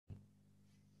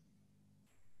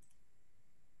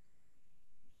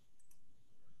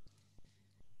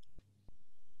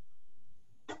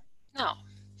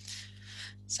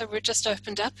So we're just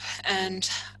opened up and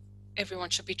everyone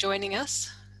should be joining us.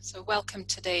 So welcome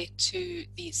today to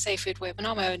the Safefood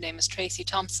webinar. My own name is Tracy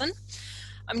Thompson.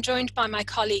 I'm joined by my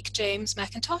colleague James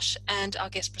McIntosh and our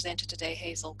guest presenter today,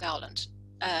 Hazel Gowland.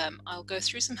 I'll go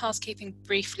through some housekeeping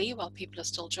briefly while people are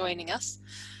still joining us.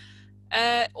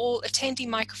 All attendee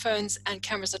microphones and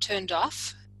cameras are turned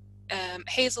off.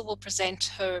 Hazel will present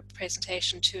her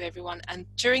presentation to everyone, and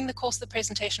during the course of the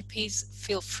presentation, please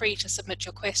feel free to submit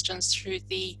your questions through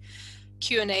the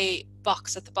Q&A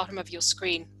box at the bottom of your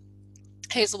screen.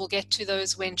 Hazel will get to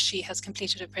those when she has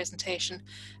completed her presentation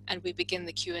and we begin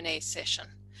the Q&A session.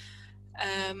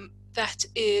 That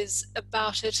is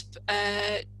about it.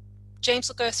 James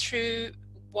will go through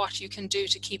what you can do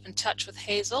to keep in touch with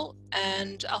Hazel,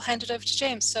 and I'll hand it over to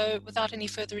James. So without any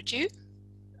further ado.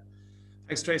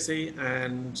 Thanks, Tracy,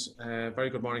 and very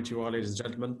good morning to you all, ladies and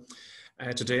gentlemen.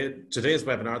 Today's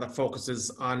webinar that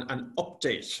focuses on an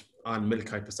update on milk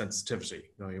hypersensitivity.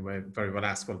 Now, you may very well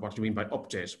ask, well, what do you mean by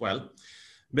update? Well,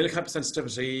 milk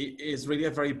hypersensitivity is really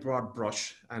a very broad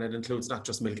brush, and it includes not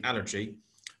just milk allergy,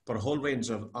 but a whole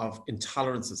range of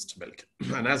intolerances to milk.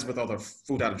 And as with other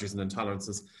food allergies and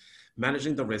intolerances,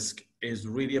 managing the risk is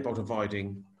really about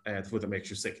avoiding the food that makes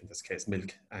you sick, in this case,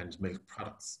 milk and milk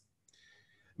products.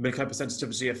 Milk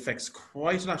hypersensitivity affects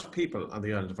quite a lot of people on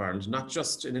the island of Ireland, not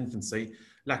just in infancy.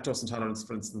 Lactose intolerance,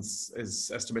 for instance,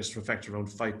 is estimated to affect around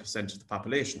 5% of the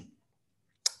population.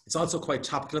 It's also quite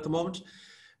topical at the moment,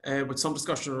 with some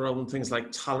discussion around things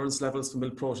like tolerance levels for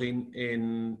milk protein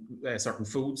in certain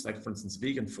foods, like for instance,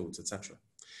 vegan foods, etc.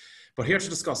 But here to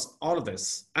discuss all of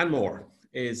this and more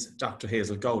is Dr.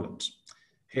 Hazel Gowland.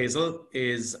 Hazel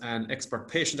is an expert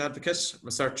patient advocate,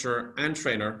 researcher and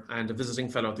trainer, and a visiting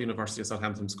fellow at the University of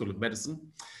Southampton School of Medicine.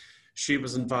 She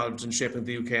was involved in shaping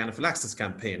the UK anaphylaxis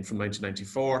campaign from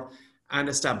 1994 and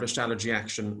established Allergy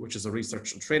Action, which is a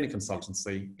research and training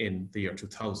consultancy, in the year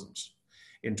 2000.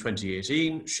 In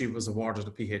 2018, she was awarded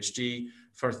a PhD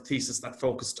for a thesis that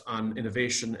focused on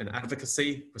innovation in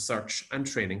advocacy, research and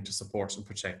training to support and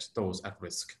protect those at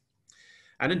risk.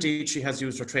 And indeed, she has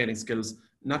used her training skills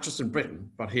not just in Britain,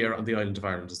 but here on the island of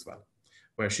Ireland as well,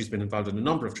 where she's been involved in a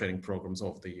number of training programs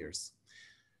over the years.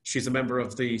 She's a member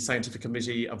of the scientific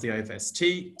committee of the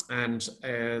IFST and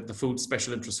the Food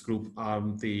Special Interest Group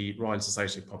of the Royal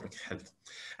Society of Public Health.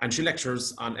 And she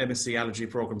lectures on MSc allergy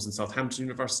programs in Southampton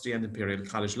University and Imperial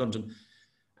College London,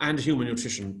 and human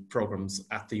nutrition programs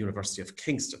at the University of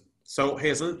Kingston. So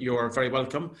Hazel, you're very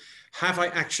welcome. Have I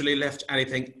actually left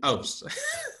anything out?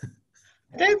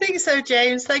 I don't think so,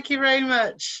 James. Thank you very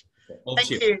much.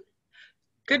 Thank you.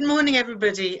 Good morning,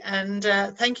 everybody, and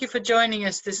thank you for joining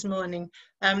us this morning.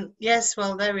 Yes,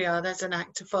 well, there we are. There's an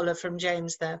act to follow from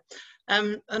James there.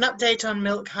 An update on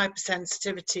milk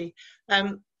hypersensitivity.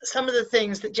 Some of the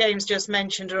things that James just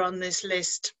mentioned are on this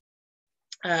list.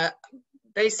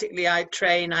 Basically, I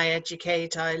train, I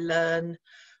educate, I learn,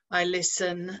 I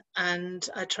listen, and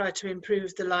I try to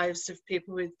improve the lives of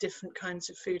people with different kinds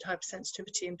of food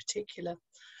hypersensitivity in particular.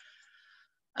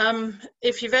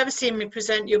 If you've ever seen me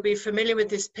present, you'll be familiar with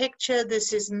this picture.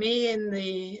 This is me in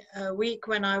the week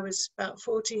when I was about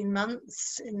 14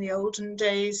 months in the olden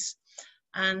days.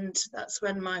 And that's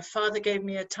when my father gave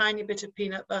me a tiny bit of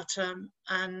peanut butter,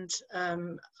 and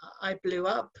I blew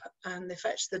up, and they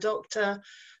fetched the doctor.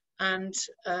 And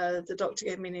the doctor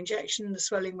gave me an injection, the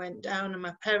swelling went down, and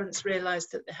my parents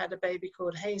realized that they had a baby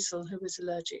called Hazel who was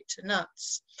allergic to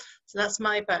nuts. So that's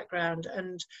my background.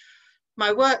 And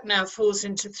my work now falls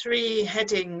into three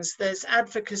headings. There's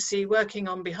advocacy, working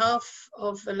on behalf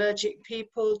of allergic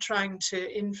people, trying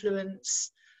to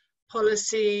influence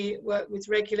policy, work with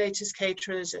regulators,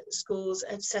 caterers at schools,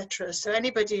 etc. So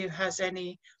anybody who has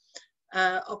any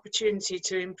opportunity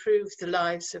to improve the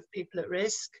lives of people at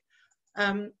risk.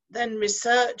 Then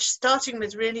research, starting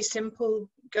with really simple,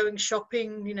 going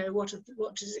shopping, you know, what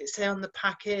does it say on the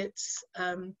packets?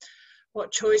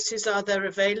 What choices are there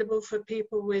available for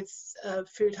people with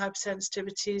food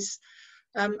hypersensitivities?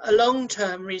 A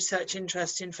long-term research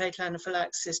interest in fatal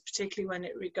anaphylaxis, particularly when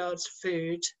it regards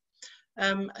food.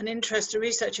 A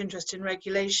research interest in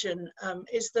regulation.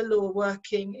 Is the law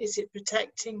working? Is it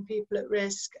protecting people at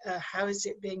risk? How is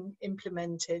it being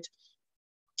implemented?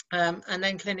 And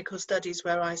then clinical studies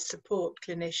where I support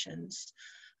clinicians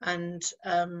and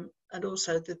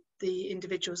also the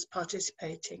individuals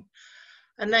participating.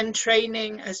 And then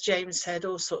training, as James said,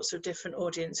 all sorts of different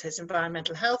audiences: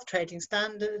 environmental health, trading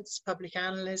standards, public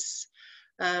analysts,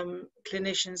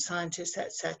 clinicians, scientists,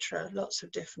 etc. Lots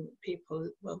of different people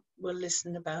will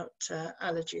listen about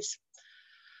allergies.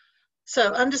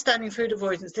 So understanding food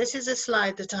avoidance. This is a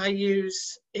slide that I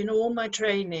use in all my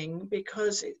training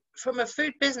because from a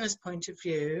food business point of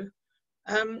view,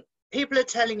 people are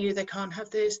telling you they can't have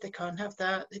this, they can't have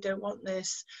that, they don't want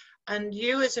this. And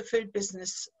you as a food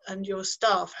business and your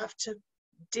staff have to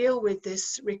deal with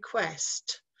this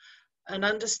request and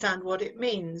understand what it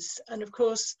means. And of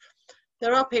course,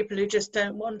 there are people who just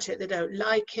don't want it, they don't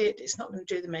like it, it's not going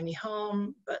to do them any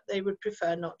harm, but they would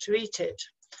prefer not to eat it.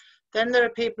 Then there are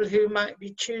people who might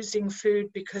be choosing food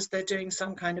because they're doing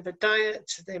some kind of a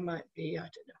diet. They might be, I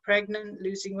don't know, pregnant,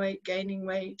 losing weight, gaining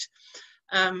weight,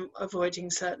 avoiding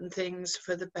certain things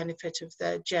for the benefit of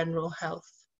their general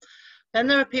health. Then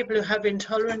there are people who have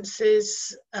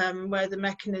intolerances where the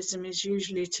mechanism is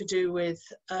usually to do with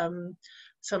some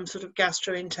sort of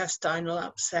gastrointestinal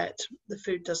upset. The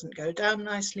food doesn't go down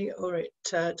nicely or it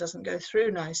doesn't go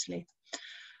through nicely.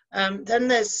 Then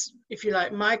there's, if you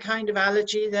like, my kind of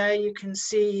allergy there. You can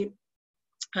see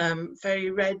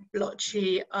very red,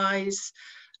 blotchy eyes,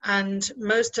 and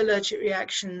most allergic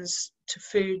reactions to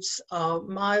foods are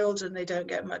mild and they don't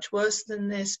get much worse than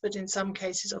this, but in some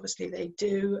cases, obviously they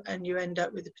do, and you end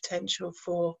up with the potential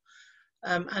for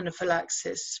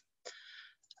anaphylaxis.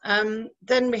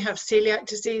 Then we have celiac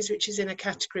disease, which is in a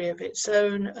category of its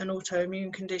own, an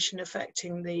autoimmune condition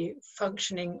affecting the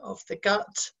functioning of the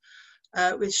gut,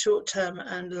 with short-term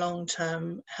and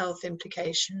long-term health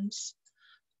implications.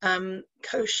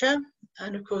 Kosher,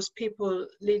 and of course people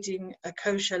leading a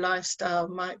kosher lifestyle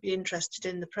might be interested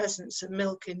in the presence of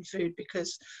milk in food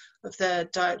because of their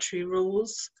dietary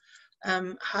rules.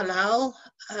 Halal,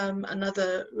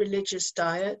 another religious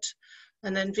diet,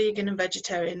 and then vegan and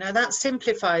vegetarian. Now that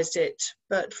simplifies it,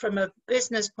 but from a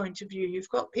business point of view, you've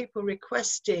got people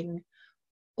requesting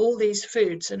all these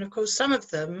foods, and of course some of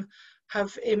them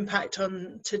have impact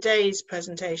on today's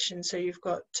presentation. So you've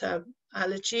got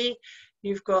allergy,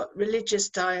 you've got religious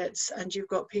diets, and you've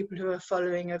got people who are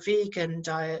following a vegan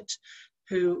diet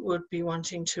who would be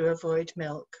wanting to avoid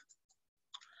milk.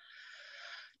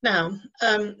 Now,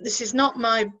 this is not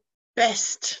my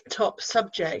best top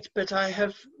subject, but I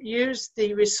have used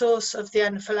the resource of the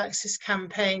anaphylaxis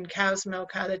campaign cow's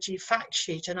milk allergy fact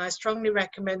sheet, and I strongly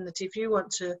recommend that if you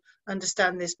want to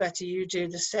understand this better, you do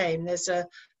the same. There's a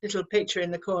little picture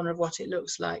in the corner of what it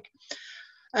looks like.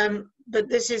 But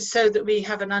this is so that we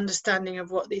have an understanding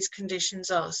of what these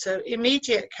conditions are. So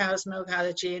immediate cow's milk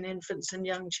allergy in infants and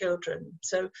young children.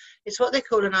 So it's what they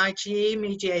call an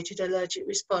IgE-mediated allergic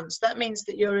response. That means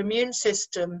that your immune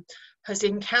system has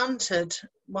encountered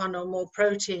one or more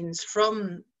proteins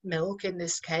from milk, in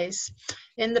this case,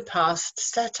 in the past,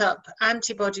 set up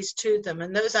antibodies to them,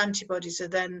 and those antibodies are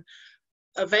then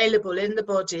available in the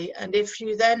body. And if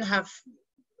you then have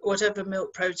whatever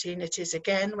milk protein it is,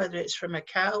 again, whether it's from a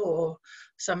cow or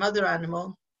some other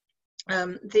animal,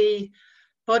 the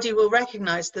body will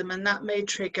recognize them, and that may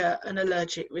trigger an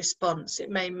allergic response.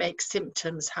 It may make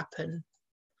symptoms happen.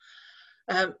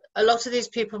 A lot of these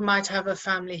people might have a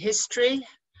family history,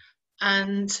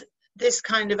 and this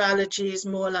kind of allergy is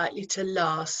more likely to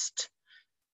last.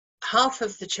 Half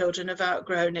of the children have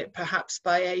outgrown it perhaps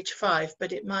by age 5,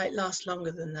 but it might last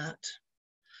longer than that.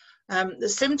 The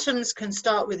symptoms can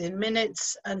start within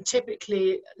minutes and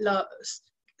typically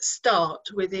start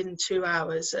within 2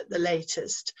 hours at the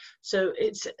latest. So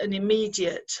it's an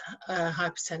immediate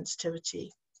hypersensitivity.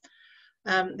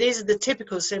 These are the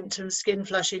typical symptoms: skin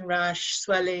flushing, rash,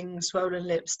 swelling, swollen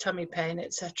lips, tummy pain,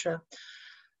 etc.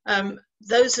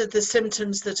 Those are the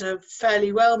symptoms that are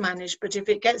fairly well managed, but if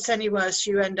it gets any worse,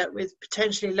 you end up with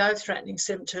potentially life-threatening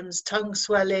symptoms: tongue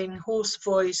swelling, hoarse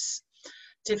voice,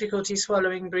 difficulty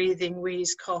swallowing, breathing,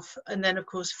 wheeze, cough, and then of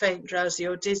course faint, drowsy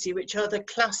or dizzy, which are the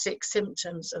classic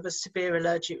symptoms of a severe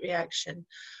allergic reaction.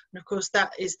 And of course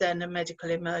that is then a medical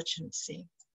emergency.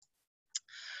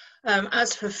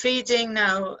 As for feeding,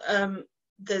 now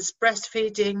there's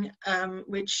breastfeeding,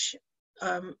 which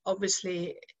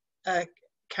obviously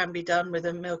can be done with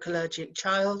a milk allergic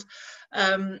child.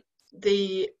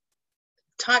 The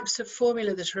types of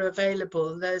formula that are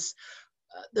available, there's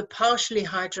the partially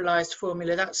hydrolyzed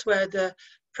formula. That's where the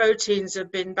proteins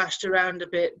have been bashed around a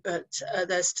bit, but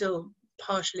they're still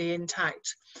partially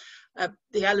intact.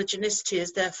 The allergenicity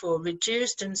is therefore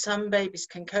reduced, and some babies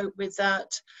can cope with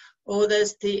that. Or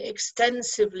there's the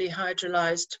extensively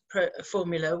hydrolyzed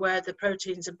formula, where the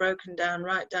proteins are broken down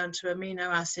right down to amino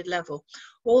acid level.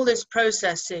 All this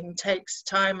processing takes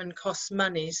time and costs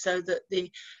money, so that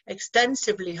the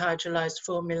extensively hydrolyzed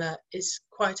formula is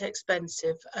quite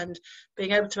expensive, and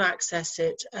being able to access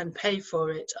it and pay for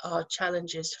it are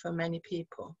challenges for many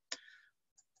people.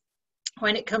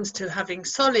 When it comes to having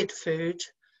solid food,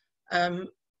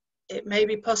 it may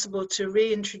be possible to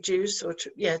reintroduce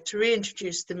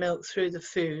reintroduce the milk through the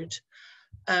food,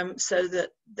 so that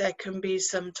there can be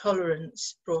some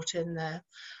tolerance brought in there.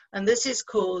 And this is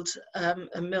called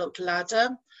a milk ladder.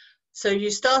 So you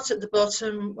start at the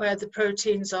bottom where the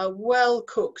proteins are well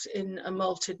cooked in a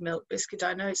malted milk biscuit.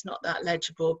 I know it's not that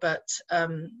legible, but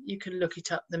you can look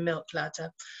it up, the milk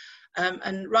ladder.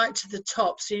 And right to the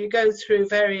top, so you go through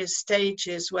various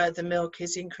stages where the milk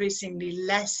is increasingly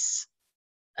less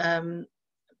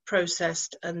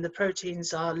processed and the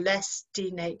proteins are less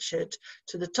denatured,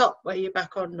 to the top where you're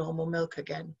back on normal milk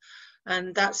again.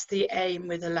 And that's the aim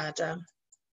with a ladder.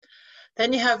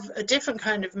 Then you have a different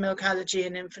kind of milk allergy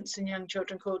in infants and young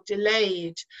children called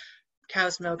delayed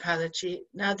cow's milk allergy.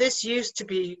 Now, this used to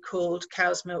be called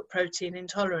cow's milk protein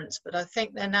intolerance, but I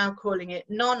think they're now calling it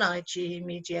non-IgE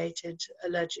mediated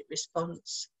allergic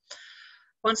response.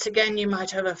 Once again, you might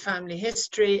have a family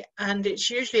history, and it's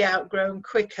usually outgrown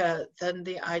quicker than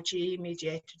the IgE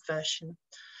mediated version.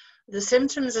 The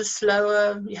symptoms are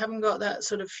slower. You haven't got that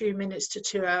sort of few minutes to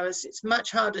 2 hours. It's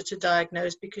much harder to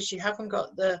diagnose because you haven't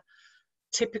got the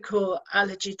typical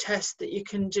allergy test that you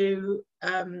can do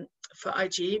for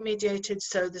IgE mediated.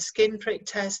 So the skin prick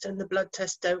test and the blood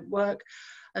test don't work.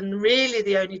 And really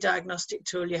the only diagnostic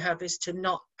tool you have is to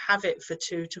not have it for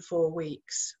 2 to 4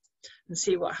 weeks and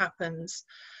see what happens.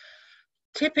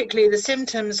 Typically the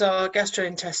symptoms are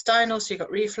gastrointestinal, so you've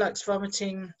got reflux,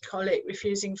 vomiting, colic,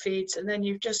 refusing feeds, and then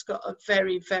you've just got a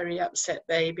very, very upset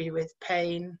baby with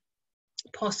pain,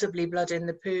 possibly blood in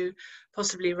the poo,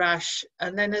 possibly rash,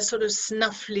 and then a sort of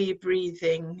snuffly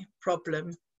breathing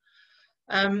problem.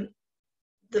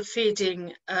 The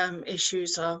feeding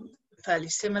issues are fairly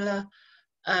similar,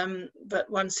 but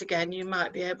once again, you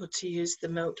might be able to use the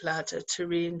milk ladder to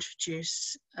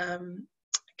reintroduce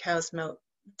cow's milk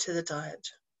to the diet.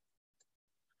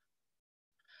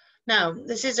 Now,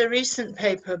 this is a recent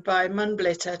paper by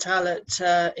Munblit et al.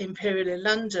 At Imperial in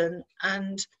London,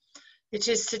 and it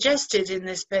is suggested in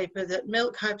this paper that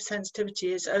milk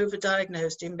hypersensitivity is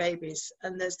overdiagnosed in babies,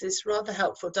 and there's this rather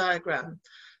helpful diagram.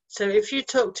 So if you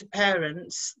talk to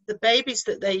parents, the babies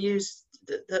that they used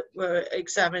that were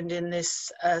examined in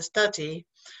this study,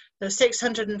 there were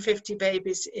 650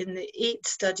 babies in the EAT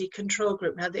study control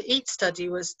group. Now, the EAT study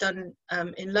was done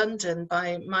in London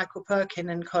by Michael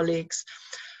Perkin and colleagues,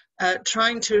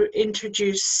 trying to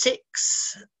introduce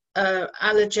 6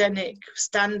 allergenic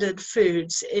standard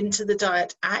foods into the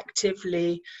diet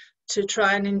actively to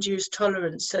try and induce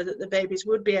tolerance so that the babies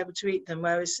would be able to eat them,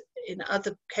 whereas in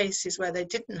other cases where they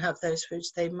didn't have those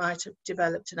foods, they might have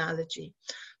developed an allergy.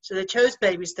 So they chose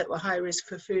babies that were high risk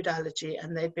for food allergy,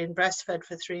 and they'd been breastfed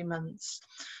for 3 months.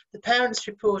 The parents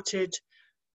reported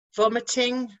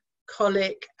vomiting,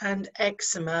 colic, and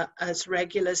eczema as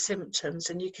regular symptoms,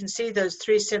 and you can see those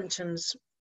 3 symptoms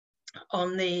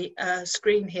on the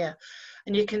screen here,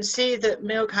 and you can see that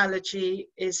milk allergy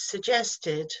is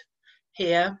suggested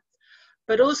here,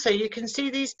 but also you can see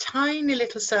these tiny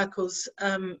little circles,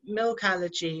 milk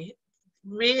allergy.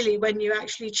 Really, when you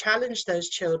actually challenged those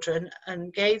children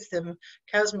and gave them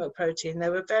cow's milk protein,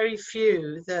 there were very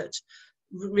few that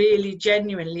really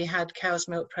genuinely had cow's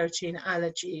milk protein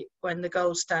allergy when the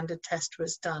gold standard test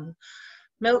was done.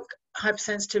 Milk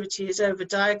hypersensitivity is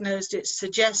overdiagnosed. It's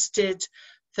suggested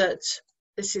that,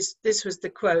 this was the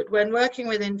quote, when working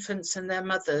with infants and their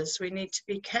mothers, we need to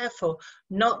be careful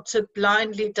not to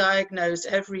blindly diagnose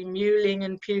every mewling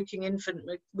and puking infant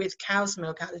with cow's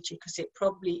milk allergy, because it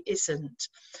probably isn't.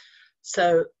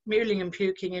 So mewling and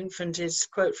puking infant is a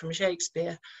quote from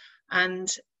Shakespeare,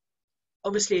 and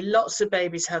obviously lots of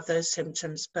babies have those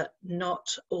symptoms, but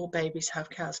not all babies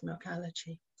have cow's milk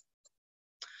allergy.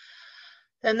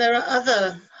 Then there are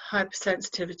other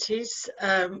hypersensitivities,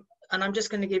 and I'm just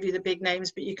going to give you the big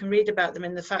names, but you can read about them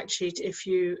in the fact sheet if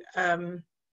you're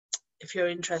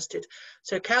interested.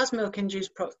 So cow's milk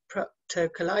induced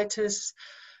proctocolitis,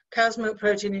 cow's milk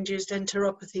protein induced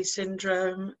enteropathy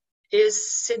syndrome,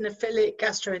 eosinophilic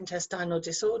gastrointestinal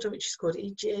disorder, which is called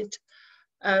EGID,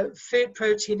 food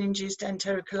protein induced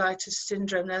enterocolitis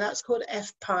syndrome. Now that's called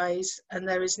FPIES, and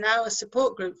there is now a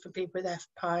support group for people with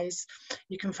FPIES.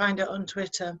 You can find it on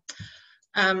Twitter.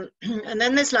 And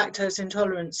then there's lactose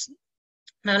intolerance.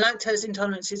 Now, lactose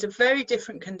intolerance is a very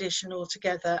different condition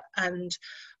altogether, and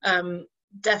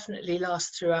definitely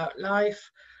lasts throughout life.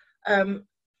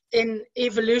 In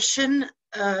evolution,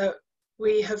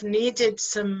 we have needed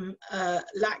some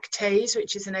lactase,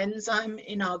 which is an enzyme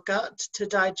in our gut to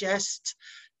digest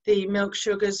the milk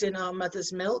sugars in our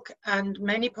mother's milk, and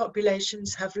many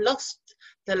populations have lost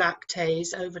the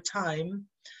lactase over time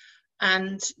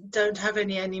and don't have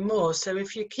any anymore. So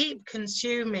if you keep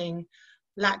consuming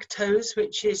lactose,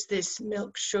 which is this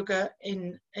milk sugar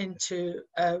into,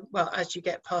 well, as you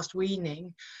get past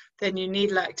weaning, then you need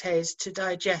lactase to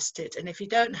digest it. And if you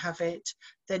don't have it,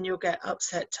 then you'll get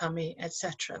upset tummy,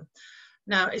 etc.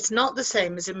 Now, it's not the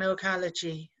same as a milk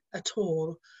allergy at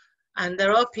all. And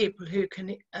there are people who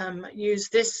can use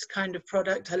this kind of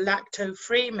product, a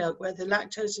lacto-free milk, where the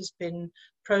lactose has been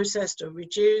processed or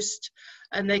reduced,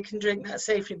 and they can drink that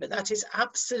safely. But that is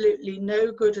absolutely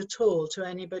no good at all to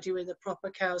anybody with a proper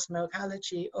cow's milk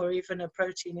allergy or even a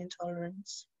protein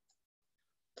intolerance.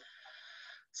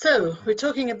 So we're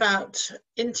talking about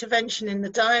intervention in the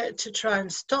diet to try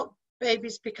and stop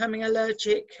babies becoming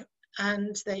allergic.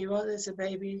 And there you are, there's a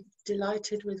baby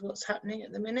delighted with what's happening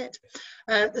at the minute.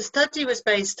 The study was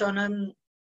based on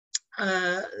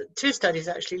two studies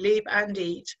actually, LEAP and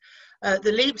EAT.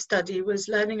 The LEAP study was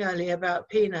learning early about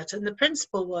peanut, and the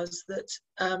principle was that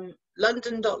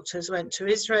London doctors went to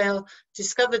Israel,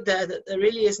 discovered there that there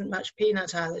really isn't much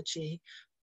peanut allergy,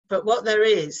 but what there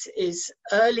is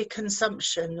early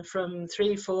consumption from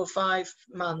 3, 4, 5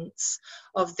 months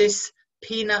of this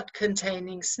peanut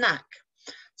containing snack.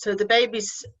 So the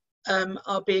babies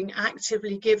are being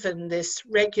actively given this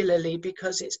regularly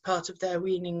because it's part of their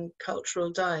weaning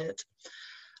cultural diet.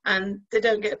 And they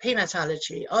don't get a peanut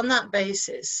allergy. On that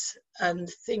basis, and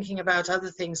thinking about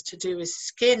other things to do with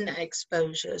skin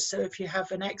exposure, so if you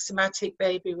have an eczematic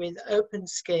baby with open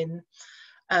skin,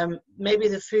 maybe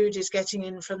the food is getting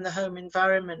in from the home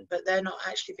environment, but they're not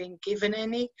actually being given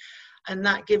any, and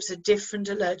that gives a different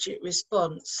allergic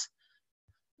response.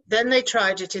 Then they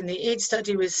tried it in the EAT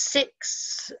study with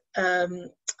 6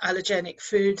 allergenic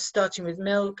foods, starting with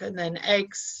milk and then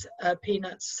eggs,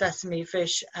 peanuts, sesame,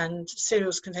 fish, and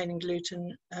cereals containing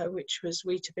gluten, which was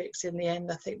Weetabix in the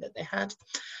end, I think that they had,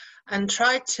 and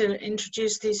tried to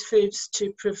introduce these foods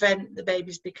to prevent the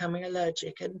babies becoming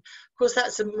allergic. And of course,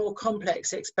 that's a more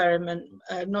complex experiment,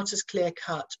 not as clear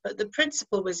cut, but the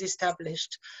principle was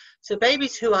established. So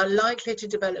babies who are likely to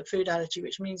develop food allergy,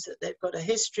 which means that they've got a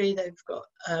history, they've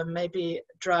got maybe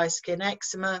dry skin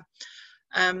eczema,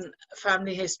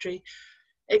 family history,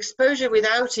 exposure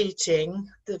without eating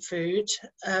the food,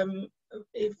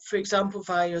 if, for example,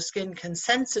 via your skin can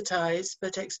sensitize,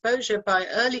 but exposure by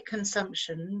early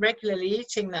consumption, regularly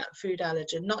eating that food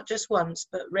allergen, not just once,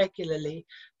 but regularly,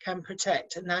 can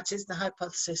protect. And that is the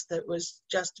hypothesis that was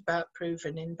just about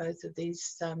proven in both of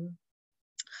these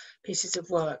pieces of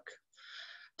work,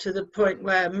 to the point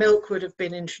where milk would have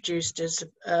been introduced as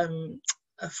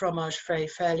a fromage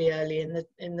frais fairly early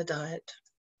in the diet.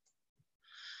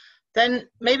 Then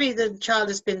maybe the child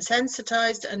has been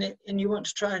sensitized and you want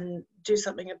to try and do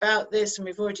something about this, and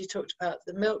we've already talked about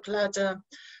the milk ladder.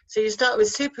 So you start with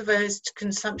supervised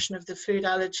consumption of the food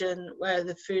allergen, where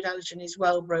the food allergen is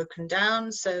well broken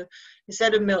down. So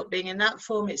instead of milk being in that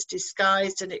form, it's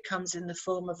disguised and it comes in the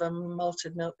form of a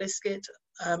malted milk biscuit,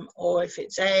 or if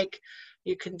it's egg,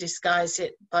 you can disguise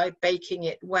it by baking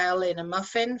it well in a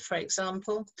muffin, for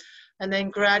example, and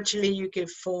then gradually you give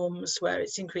forms where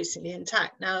it's increasingly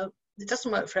intact. Now, it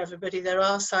doesn't work for everybody. There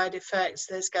are side effects,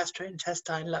 there's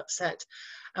gastrointestinal upset,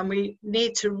 and we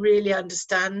need to really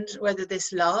understand whether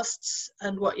this lasts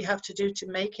and what you have to do to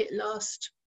make it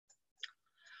last.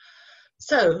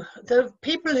 So the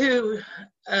people who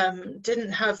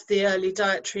didn't have the early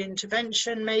dietary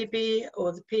intervention maybe,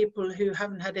 or the people who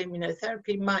haven't had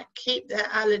immunotherapy, might keep their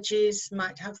allergies,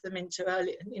 might have them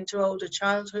into older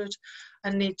childhood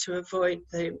and need to avoid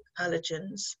the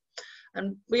allergens.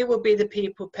 And we will be the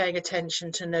people paying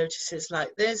attention to notices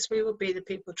like this. We will be the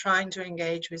people trying to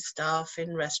engage with staff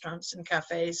in restaurants and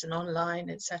cafes and online,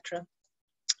 etc.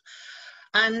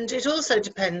 And it also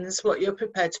depends what you're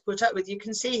prepared to put up with. You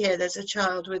can see here there's a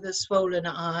child with a swollen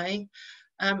eye.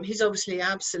 He's obviously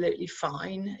absolutely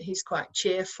fine. He's quite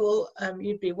cheerful.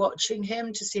 You'd be watching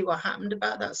him to see what happened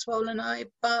about that swollen eye,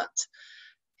 but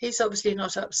he's obviously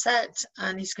not upset,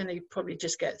 and he's going to probably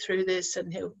just get through this,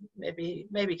 and he'll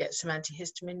maybe get some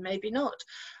antihistamine, maybe not.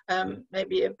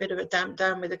 Maybe a bit of a damp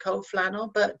down with a cold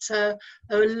flannel, but there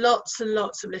are lots and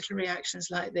lots of little reactions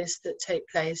like this that take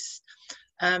place,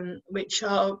 which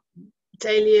are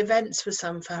daily events for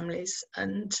some families,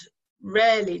 and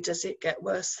rarely does it get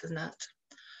worse than that.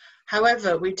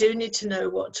 However, we do need to know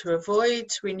what to avoid,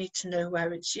 we need to know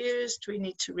where it's used, we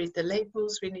need to read the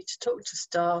labels, we need to talk to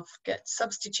staff, get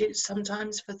substitutes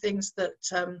sometimes for things that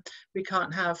we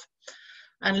can't have,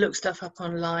 and look stuff up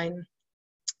online.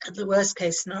 And the worst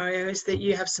case scenario is that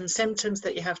you have some symptoms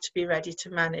that you have to be ready to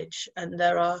manage, and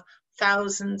there are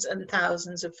thousands and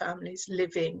thousands of families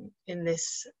living in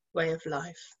this way of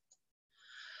life.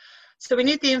 So we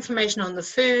need the information on the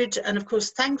food, and of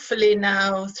course, thankfully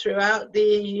now throughout the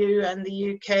EU and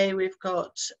the UK, we've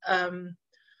got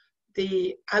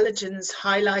the allergens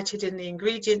highlighted in the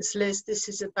ingredients list. This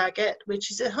is a baguette,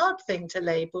 which is a hard thing to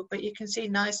label, but you can see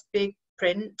nice big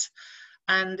print,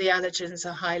 and the allergens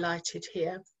are highlighted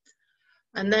here.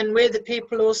 And then we're the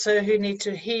people also who need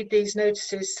to heed these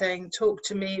notices saying, talk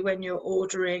to me when you're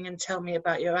ordering and tell me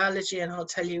about your allergy, and I'll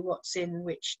tell you what's in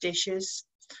which dishes.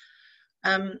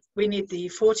 We need the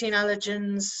 14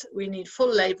 allergens. We need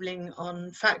full labeling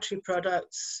on factory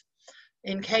products.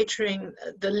 In catering,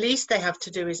 the least they have to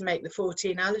do is make the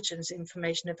 14 allergens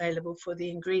information available for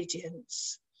the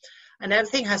ingredients. And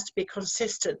everything has to be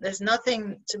consistent. There's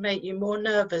nothing to make you more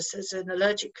nervous as an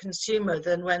allergic consumer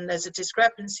than when there's a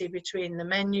discrepancy between the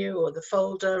menu or the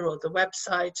folder or the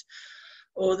website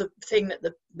or the thing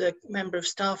that the member of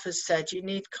staff has said. You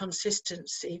need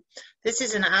consistency. This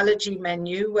is an allergy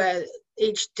menu where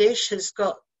each dish has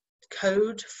got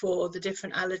code for the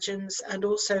different allergens and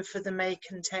also for the may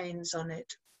contains on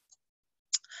it.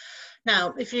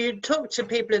 Now, if you talk to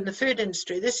people in the food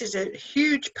industry, this is a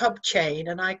huge pub chain,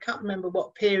 and I can't remember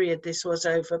what period this was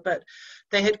over, but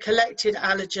they had collected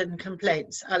allergen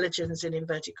complaints, allergens in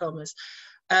inverted commas.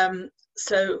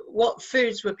 So what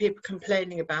foods were people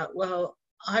complaining about? Well,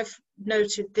 I've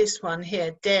noted this one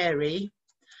here, dairy.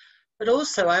 But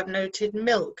also I've noted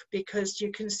milk, because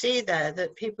you can see there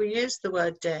that people use the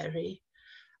word dairy,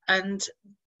 and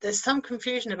there's some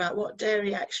confusion about what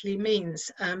dairy actually means.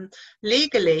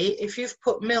 Legally, if you've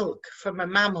put milk from a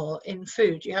mammal in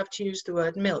food, you have to use the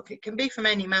word milk. It can be from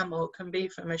any mammal, it can be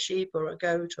from a sheep or a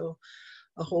goat or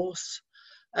a horse,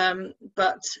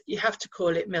 but you have to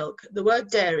call it milk. The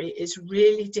word dairy is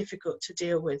really difficult to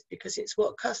deal with because it's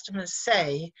what customers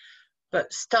say,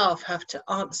 but staff have to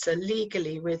answer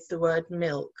legally with the word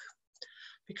milk,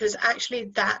 because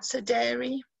actually that's a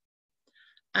dairy,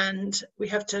 and we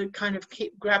have to kind of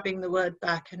keep grabbing the word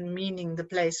back and meaning the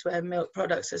place where milk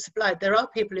products are supplied. There are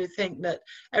people who think that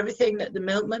everything that the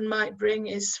milkman might bring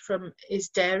is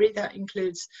dairy. That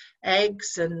includes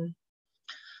eggs and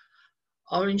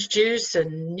orange juice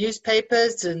and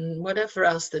newspapers and whatever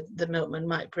else the milkman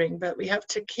might bring, but we have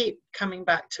to keep coming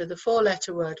back to the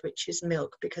four-letter word, which is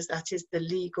milk, because that is the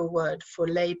legal word for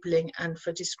labeling and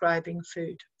for describing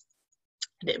food,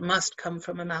 and it must come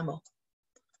from a mammal.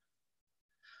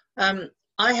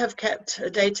 I have kept a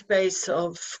database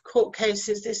of court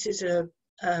cases. This is a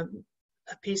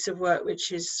piece of work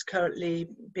which is currently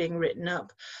being written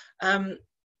up.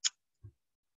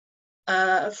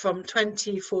 From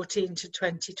 2014 to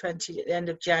 2020 at the end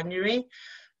of January,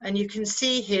 and you can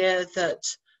see here that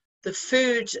the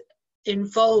food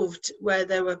involved where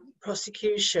there were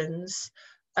prosecutions,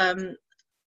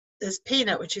 there's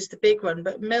peanut, which is the big one,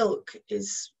 but milk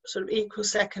is sort of equal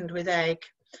second with egg,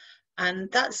 and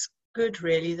that's good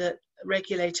really that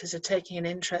regulators are taking an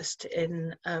interest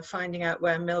in finding out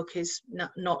where milk is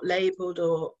not labelled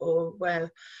or where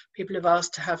people have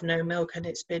asked to have no milk and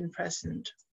it's been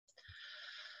present.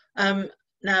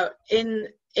 Now, in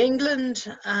England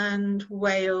and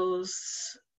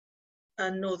Wales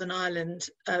and Northern Ireland,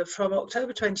 from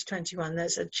October 2021,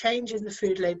 there's a change in the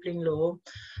food labelling law.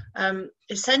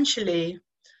 Essentially,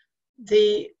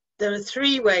 there are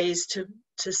three ways to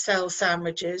sell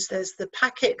sandwiches. There's the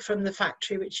packet from the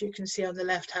factory, which you can see on the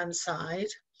left-hand side,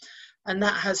 and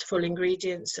that has full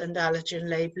ingredients and allergen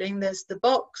labelling. There's the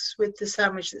box with the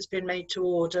sandwich that's been made to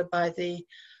order by the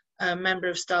member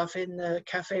of staff in the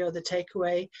cafe or the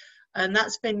takeaway, and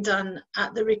that's been done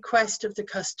at the request of the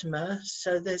customer,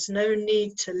 so there's no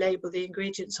need to label the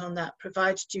ingredients on that,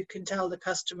 provided you can tell the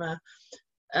customer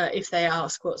if they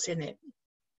ask what's in it,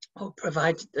 or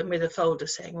provide them with a folder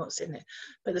saying what's in it.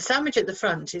 But the sandwich at the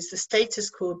front is the status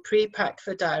called pre-packed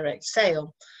for direct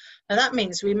sale. And that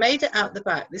means we made it out the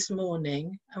back this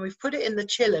morning and we've put it in the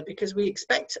chiller because we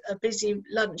expect a busy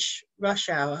lunch rush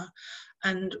hour,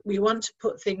 and we want to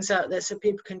put things out there so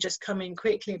people can just come in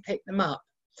quickly and pick them up.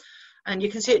 And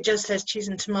you can see it just says cheese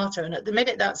and tomato, and at the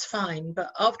minute that's fine, but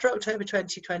after October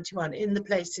 2021, in the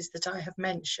places that I have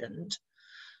mentioned,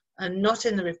 and not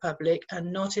in the Republic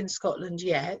and not in Scotland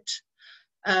yet,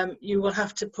 you will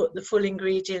have to put the full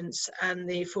ingredients and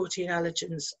the 14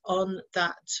 allergens on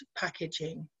that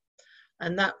packaging.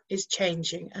 And that is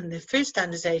changing, and the Food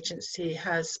Standards Agency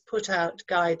has put out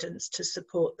guidance to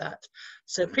support that.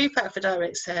 So pre-packed for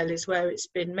direct sale is where it's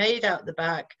been made out the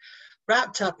back,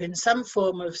 wrapped up in some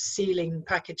form of sealing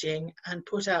packaging and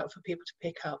put out for people to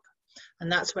pick up,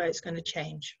 and that's where it's going to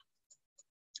change.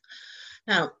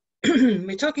 Now,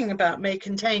 we're talking about may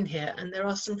contain here, and there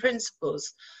are some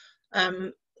principles.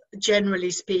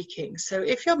 generally speaking. So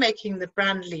if you're making the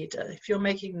brand leader, if you're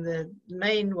making the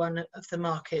main one of the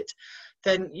market,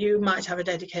 then you might have a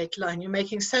dedicated line. You're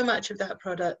making so much of that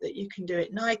product that you can do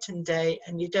it night and day,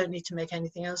 and you don't need to make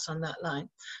anything else on that line.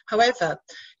 However,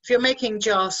 if you're making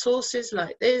jar sauces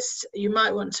like this, you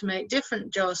might want to make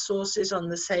different jar sauces on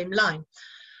the same line.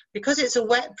 Because it's a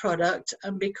wet product,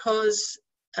 and because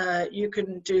you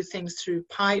can do things through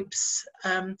pipes,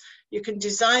 you can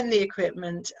design the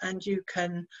equipment, and you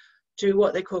can do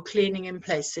what they call cleaning in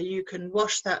place. So you can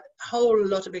wash that whole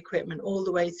lot of equipment all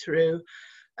the way through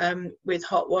with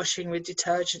hot washing, with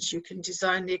detergents. You can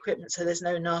design the equipment so there's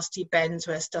no nasty bends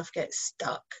where stuff gets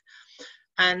stuck.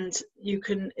 And you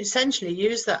can essentially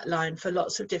use that line for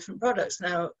lots of different products.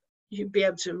 Now, you'd be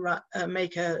able to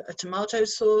make a tomato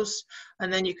sauce,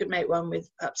 and then you could make one with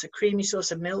perhaps a creamy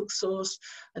sauce, a milk sauce,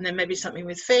 and then maybe something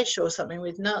with fish or something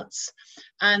with nuts.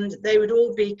 And they would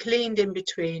all be cleaned in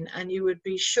between, and you would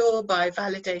be sure by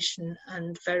validation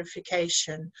and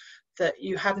verification that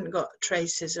you hadn't got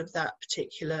traces of that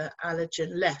particular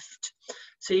allergen left.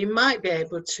 So you might be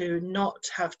able to not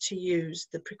have to use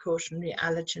the precautionary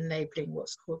allergen labelling,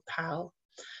 what's called PAL,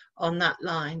 on that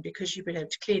line, because you've been able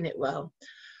to clean it well.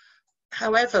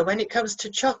 However, when it comes to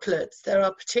chocolate, there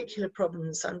are particular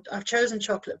problems. I've chosen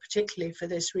chocolate particularly for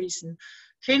this reason.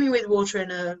 Cleaning with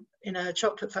water in a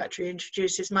chocolate factory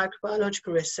introduces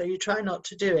microbiological risks, so you try not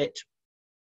to do it.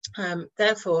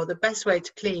 Therefore, the best way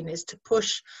to clean is to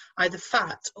push either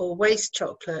fat or waste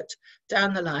chocolate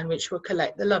down the line, which will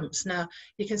collect the lumps. Now,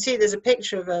 you can see there's a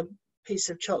picture of a piece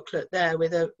of chocolate there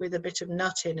with a bit of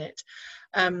nut in it.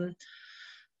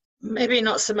 Maybe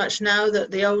not so much now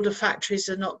that the older factories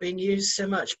are not being used so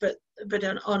much, but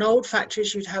on old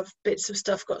factories you'd have bits of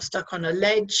stuff got stuck on a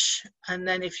ledge, and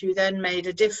then if you then made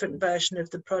a different version of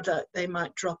the product, they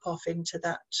might drop off into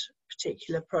that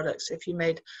particular product. So if you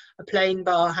made a plain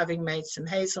bar having made some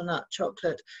hazelnut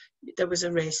chocolate, there was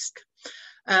a risk.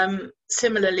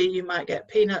 Similarly, you might get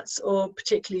peanuts or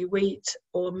particularly wheat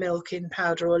or milk in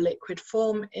powder or liquid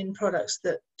form in products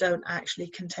that don't actually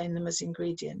contain them as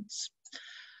ingredients.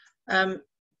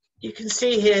 You can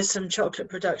see here some chocolate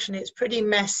production. It's pretty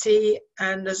messy,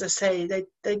 and as I say,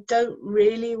 they don't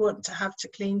really want to have to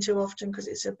clean too often because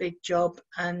it's a big job,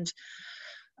 and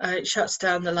it shuts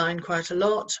down the line quite a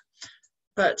lot.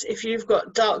 But if you've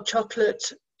got dark chocolate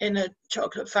in a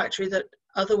chocolate factory that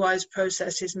otherwise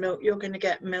processes milk, you're going to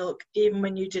get milk even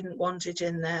when you didn't want it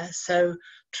in there. So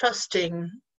trusting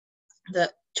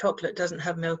that chocolate doesn't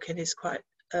have milk in is quite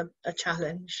a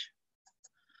challenge.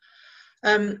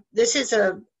 This is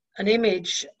an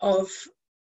image of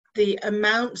the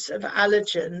amounts of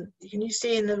allergen. Can you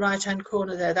see in the right hand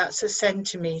corner there? That's a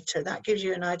centimetre. That gives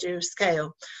you an idea of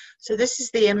scale. So this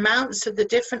is the amounts of the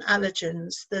different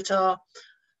allergens that are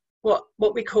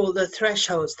what we call the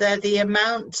thresholds. They're the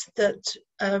amount that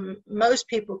most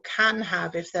people can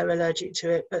have if they're allergic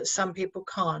to it, but some people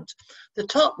can't. The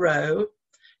top row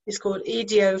is called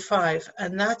EDO5,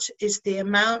 and that is the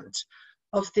amount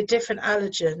of the different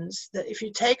allergens that if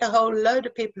you take a whole load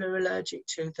of people who are allergic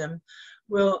to them,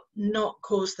 will not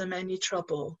cause them any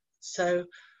trouble. So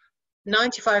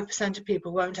 95% of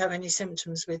people won't have any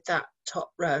symptoms with that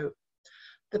top row.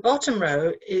 The bottom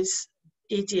row is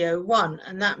EDO1,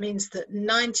 and that means that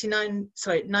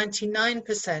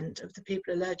 99% of the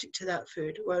people allergic to that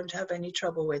food won't have any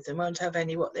trouble with them, won't have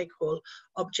any what they call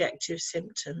objective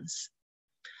symptoms.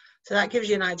 So that gives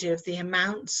you an idea of the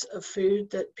amounts of food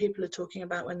that people are talking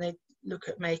about when they look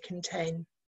at may contain.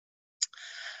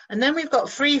 And then we've got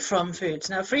free-from foods.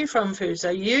 Now, free-from foods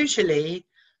are usually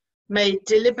made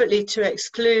deliberately to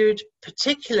exclude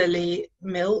particularly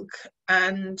milk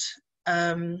and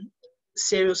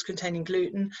cereals containing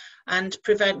gluten and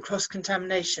prevent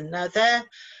cross-contamination. Now, they're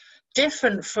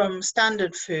different from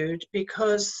standard food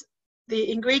because the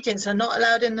ingredients are not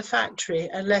allowed in the factory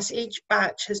unless each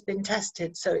batch has been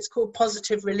tested. So it's called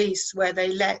positive release, where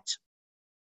they let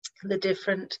the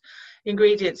different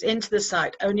ingredients into the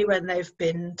site only when they've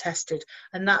been tested.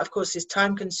 And that, of course, is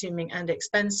time consuming and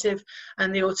expensive.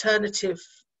 And the alternative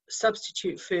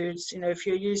substitute foods, you know, if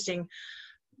you're using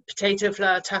potato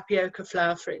flour, tapioca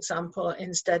flour, for example,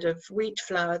 instead of wheat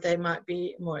flour, they might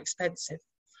be more expensive.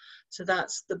 So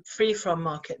that's the free-from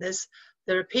market.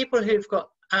 There are people who've got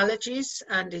allergies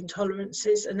and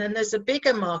intolerances, and then there's a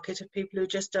bigger market of people who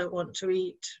just don't want to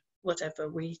eat whatever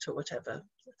wheat or whatever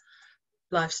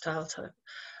lifestyle type.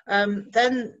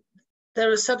 Then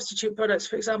there are substitute products.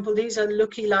 For example, these are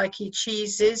looky-likey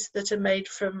cheeses that are made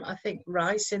from, I think,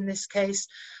 rice in this case.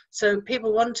 So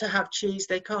people want to have cheese,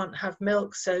 they can't have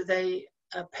milk, so they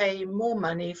pay more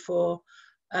money for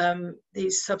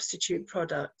these substitute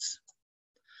products.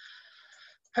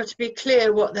 have to be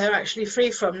clear what they're actually free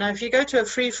from. Now, if you go to a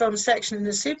free from section in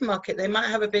the supermarket, they might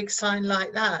have a big sign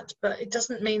like that, but it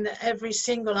doesn't mean that every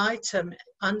single item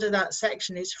under that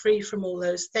section is free from all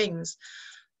those things.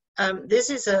 This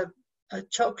is a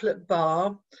chocolate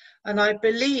bar, and I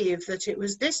believe that it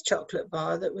was this chocolate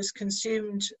bar that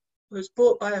was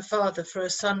bought by a father for a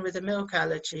son with a milk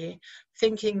allergy,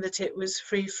 thinking that it was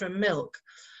free from milk.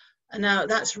 And now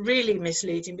that's really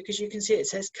misleading, because you can see it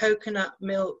says coconut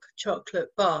milk chocolate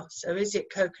bar. So is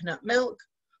it coconut milk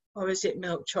or is it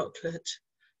milk chocolate?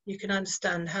 You can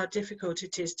understand how difficult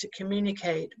it is to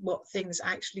communicate what things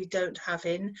actually don't have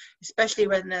in, especially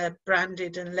when they're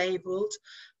branded and labelled.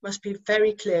 Must be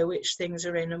very clear which things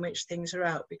are in and which things are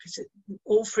out, because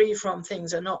all free from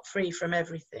things are not free from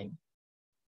everything.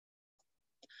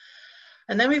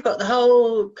 And then we've got the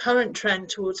whole current trend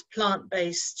towards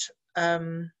plant-based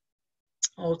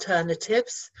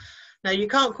alternatives. Now, you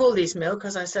can't call these milk,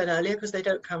 as I said earlier, because they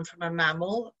don't come from a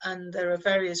mammal, and there are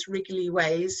various wriggly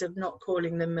ways of not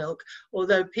calling them milk,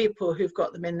 although people who've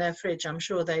got them in their fridge, I'm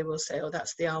sure they will say, oh,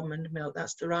 that's the almond milk,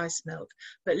 that's the rice milk.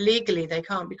 But legally, they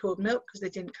can't be called milk because they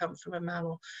didn't come from a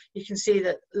mammal. You can see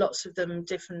that lots of them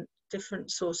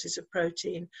different sources of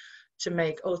protein to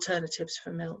make alternatives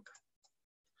for milk.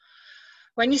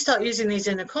 When you start using these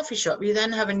in a coffee shop, you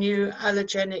then have a new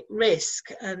allergenic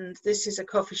risk. And this is a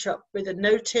coffee shop with a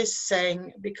notice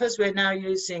saying, because we're now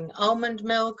using almond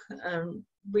milk,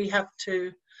 we have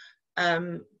to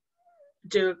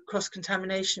do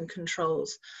cross-contamination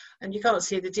controls. And you can't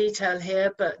see the detail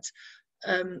here, but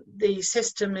the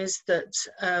system is that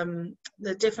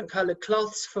the different coloured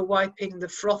cloths for wiping the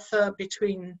frother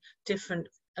between different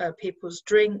people's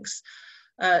drinks,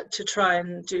 to try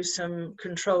and do some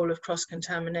control of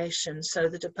cross-contamination, so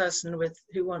that a person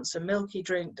who wants a milky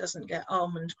drink doesn't get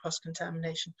almond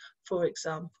cross-contamination, for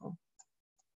example.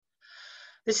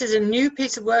 This is a new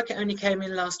piece of work. It only came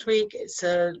in last week. It's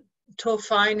a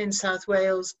Torfaen in South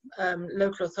Wales.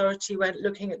 Local authority went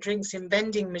looking at drinks in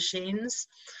vending machines.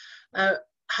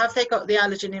 Have they got the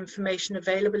allergen information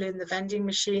available in the vending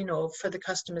machine or for the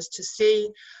customers to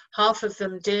see? Half of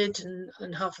them did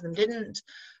and half of them didn't.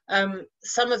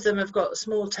 Some of them have got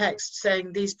small text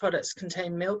saying these products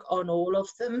contain milk on all of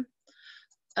them.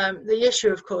 The issue,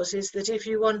 of course, is that if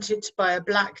you wanted to buy a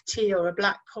black tea or a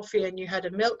black coffee and you had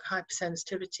a milk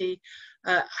hypersensitivity,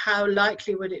 how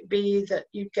likely would it be that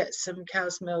you'd get some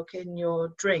cow's milk in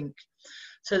your drink?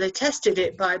 So they tested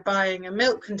it by buying a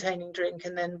milk containing drink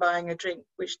and then buying a drink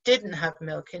which didn't have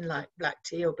milk in, like black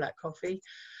tea or black coffee.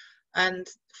 And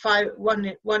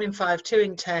 1 in 5, 2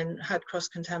 in 10 had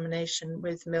cross-contamination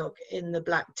with milk in the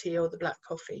black tea or the black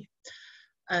coffee.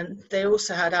 And they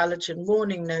also had allergen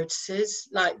warning notices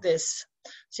like this.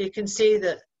 So you can see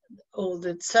that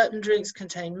certain drinks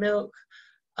contain milk,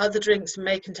 other drinks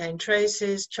may contain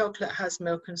traces, chocolate has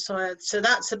milk and soya. So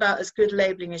that's about as good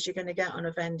labelling as you're going to get on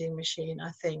a vending machine,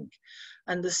 I think.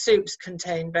 And the soups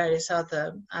contain various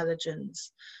other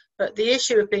allergens. But the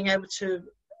issue of being able to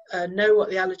know what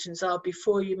the allergens are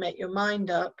before you make your mind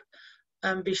up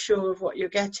and be sure of what you're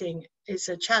getting is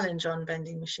a challenge on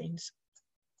vending machines.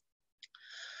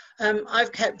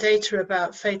 I've kept data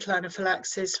about fatal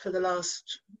anaphylaxis for the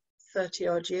last 30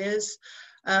 odd years.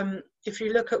 If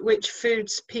you look at which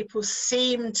foods people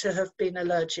seem to have been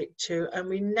allergic to, and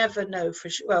we never know for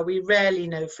sure, well, we rarely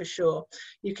know for sure,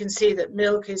 you can see that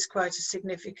milk is quite a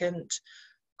significant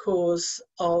cause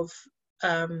of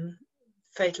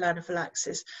fatal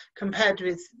anaphylaxis, compared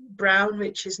with brown,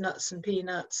 which is nuts and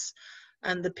peanuts,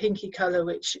 and the pinky colour,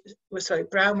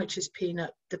 brown, which is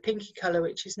peanut, the pinky colour,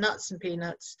 which is nuts and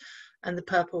peanuts, and the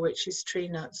purple, which is tree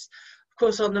nuts. Of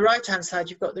course, on the right-hand side,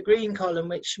 you've got the green column,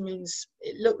 which means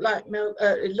it looked like milk,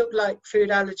 it looked like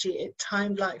food allergy, it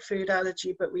timed like food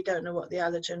allergy, but we don't know what the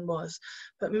allergen was.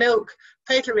 But milk,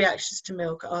 fatal reactions to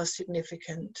milk are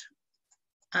significant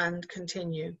and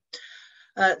continue.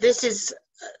 This is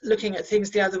looking at things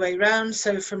the other way around,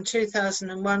 so from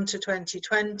 2001 to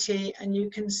 2020, and you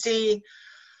can see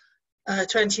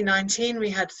 2019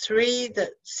 we had 3 that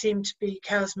seemed to be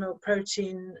cow's milk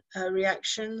protein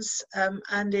reactions,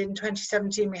 and in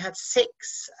 2017 we had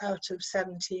 6 out of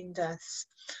 17 deaths.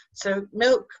 So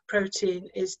milk protein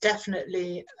is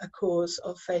definitely a cause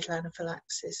of fatal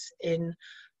anaphylaxis.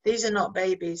 These are not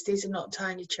babies, these are not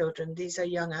tiny children, these are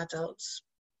young adults.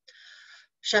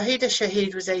 Shahida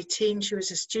Shahid was 18, she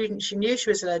was a student, she knew she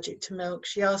was allergic to milk,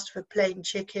 she asked for plain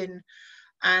chicken,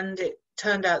 and it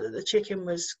turned out that the chicken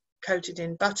was coated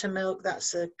in buttermilk.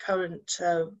 That's a current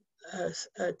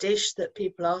dish that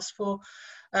people ask for,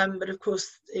 but of course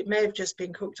it may have just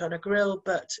been cooked on a grill,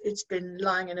 but it's been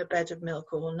lying in a bed of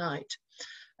milk all night.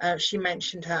 She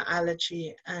mentioned her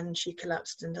allergy and she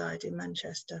collapsed and died in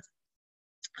Manchester.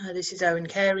 This is Owen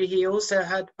Carey. He also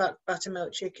had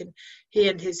buttermilk chicken. He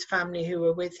and his family who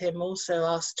were with him also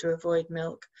asked to avoid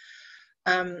milk.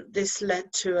 This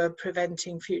led to a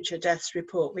preventing future deaths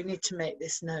report. We need to make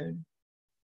this known.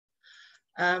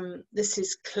 This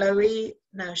is Chloe.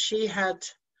 Now she had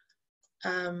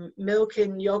milk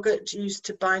in yogurt used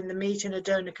to bind the meat in a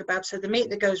doner kebab. So the meat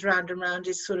that goes round and round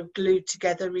is sort of glued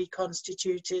together,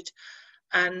 reconstituted,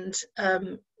 and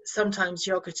sometimes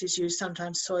yogurt is used,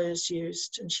 sometimes soy is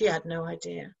used, and she had no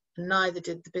idea. And neither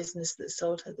did the business that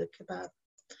sold her the kebab.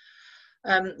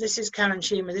 This is Karen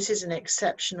Shima. This is an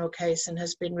exceptional case and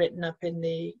has been written up in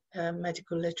the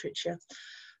medical literature.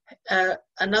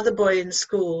 Another boy in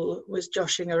school was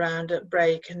joshing around at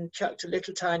break and chucked a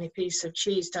little tiny piece of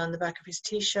cheese down the back of his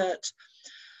t-shirt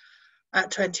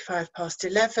at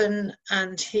 11:25,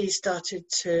 and he started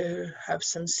to have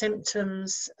some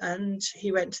symptoms, and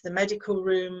he went to the medical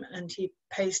room and he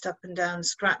paced up and down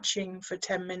scratching for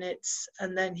 10 minutes,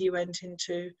 and then he went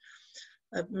into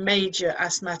a major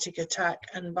asthmatic attack,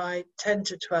 and by 10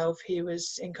 to 12 he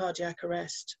was in cardiac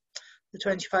arrest. The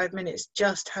 25 minutes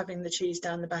just having the cheese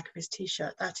down the back of his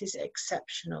t-shirt, that is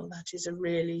exceptional. That is a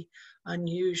really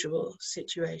unusual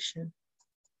situation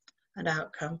and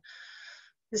outcome.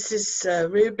 This is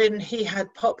Ruben. He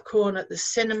had popcorn at the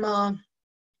cinema.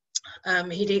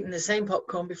 He'd eaten the same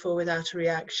popcorn before without a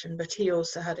reaction, but he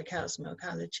also had a cow's milk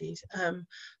allergy.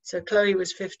 So Chloe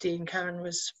was 15, Karen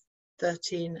was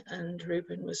 13, and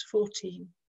Ruben was 14.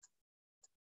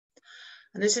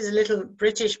 And this is a little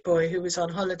British boy who was on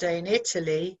holiday in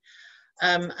Italy,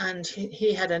 and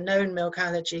he had a known milk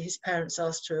allergy. His parents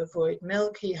asked to avoid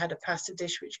milk. He had a pasta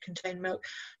dish which contained milk.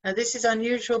 Now this is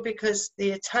unusual because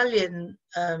the Italian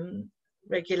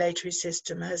regulatory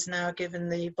system has now given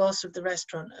the boss of the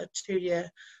restaurant a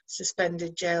 2-year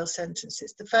suspended jail sentence.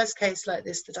 It's the first case like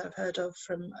this that I've heard of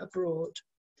from abroad.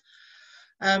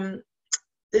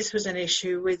 This was an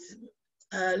issue with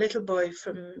a little boy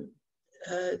from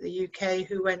the UK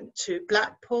who went to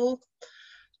Blackpool.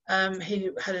 He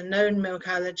had a known milk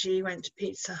allergy, went to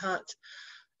Pizza Hut.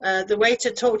 The waiter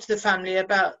talked to the family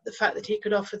about the fact that he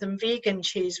could offer them vegan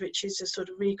cheese, which is a sort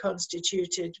of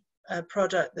reconstituted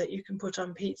product that you can put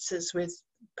on pizzas with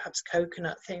perhaps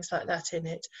coconut, things like that in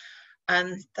it.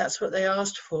 And that's what they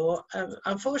asked for.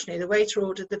 Unfortunately, the waiter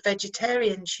ordered the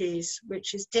vegetarian cheese,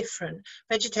 which is different.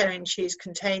 Vegetarian cheese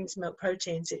contains milk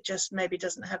proteins. It just maybe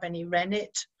doesn't have any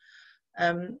rennet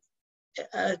in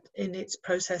its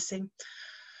processing.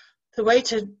 The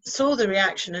waiter saw the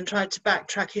reaction and tried to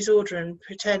backtrack his order and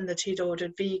pretend that he'd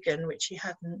ordered vegan, which he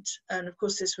hadn't. And of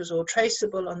course, this was all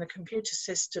traceable on the computer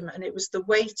system, and it was the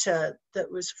waiter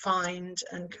that was fined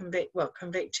and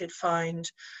convicted, fined,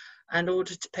 and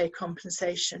ordered to pay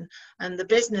compensation. And the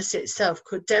business itself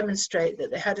could demonstrate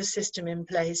that they had a system in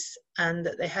place and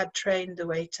that they had trained the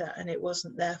waiter, and it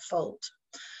wasn't their fault.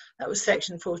 That was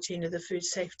Section 14 of the Food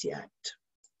Safety Act.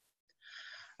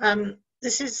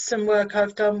 This is some work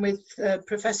I've done with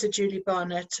Professor Julie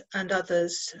Barnett and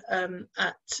others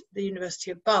at the University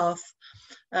of Bath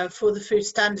for the Food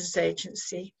Standards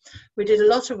Agency. We did a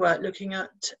lot of work looking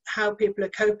at how people are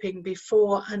coping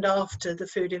before and after the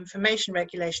Food Information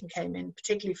Regulation came in,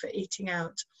 particularly for eating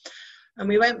out. And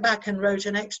we went back and wrote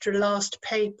an extra last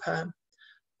paper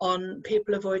on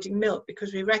people avoiding milk,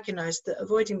 because we recognised that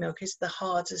avoiding milk is the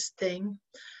hardest thing.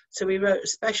 So we wrote a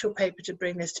special paper to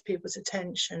bring this to people's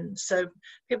attention. So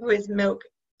people with milk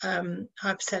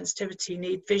hypersensitivity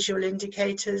need visual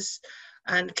indicators,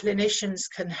 and clinicians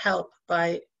can help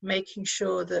by making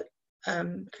sure that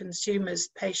consumers,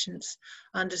 patients,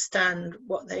 understand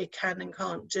what they can and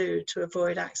can't do to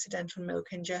avoid accidental milk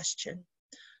ingestion.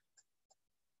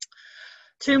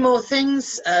 Two more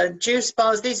things, juice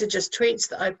bars. These are just tweets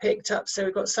that I picked up. So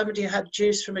we've got somebody who had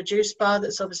juice from a juice bar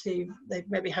that's obviously, they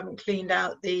maybe haven't cleaned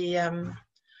out the,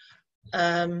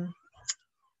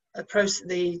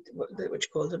 what you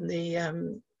call them,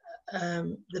 the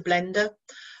blender.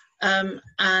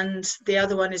 And the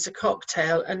other one is a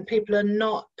cocktail, and people are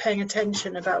not paying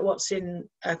attention about what's in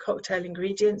cocktail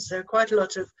ingredients. There are quite a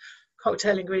lot of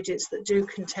cocktail ingredients that do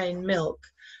contain milk,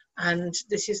 and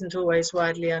this isn't always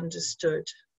widely understood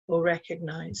or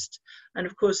recognised. And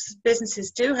of course,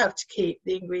 businesses do have to keep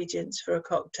the ingredients for a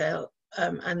cocktail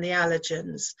and the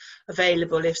allergens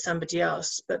available if somebody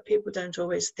asks, but people don't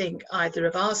always think either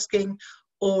of asking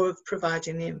or of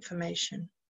providing the information.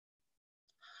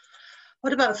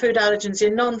 What about food allergens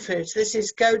in non-foods? This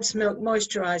is goat's milk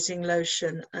moisturizing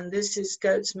lotion, and this is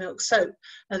goat's milk soap.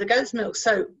 Now, the goat's milk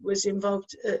soap was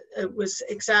was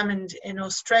examined in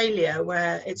Australia,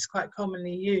 where it's quite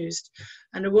commonly used.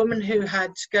 And a woman who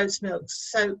had goat's milk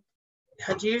soap,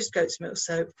 had used goat's milk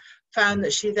soap, found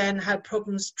that she then had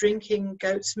problems drinking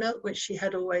goat's milk, which she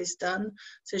had always done.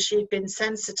 So she'd been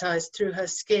sensitized through her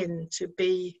skin to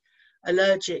be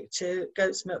allergic to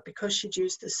goat's milk because she'd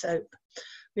used the soap.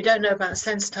 We don't know about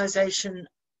sensitization,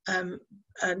 and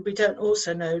we don't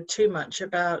also know too much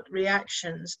about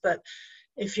reactions, but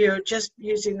if you're just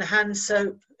using the hand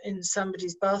soap in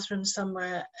somebody's bathroom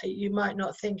somewhere, you might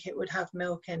not think it would have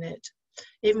milk in it.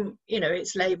 Even, you know,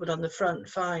 it's labeled on the front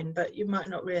fine, but you might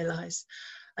not realize.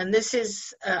 And this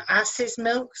is ass's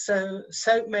milk, so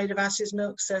soap made of ass's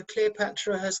milk, so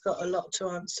Cleopatra has got a lot to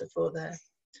answer for there.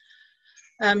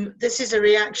 This is a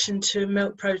reaction to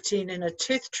milk protein in a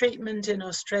tooth treatment in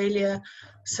Australia.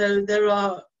 So there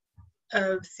are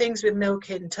things with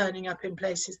milk in turning up in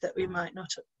places that we might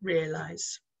not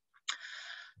realize.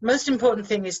 Most important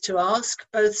thing is to ask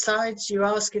both sides. You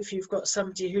ask if you've got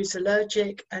somebody who's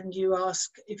allergic, and you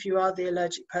ask if you are the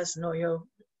allergic person or you're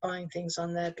buying things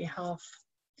on their behalf.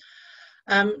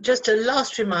 Just a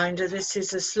last reminder, this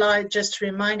is a slide just to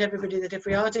remind everybody that if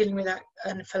we are dealing with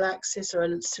anaphylaxis or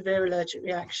a severe allergic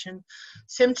reaction,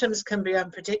 symptoms can be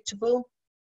unpredictable.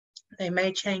 They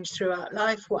may change throughout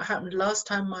life. What happened last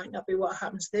time might not be what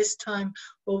happens this time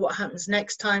or what happens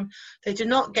next time. They do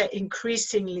not get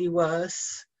increasingly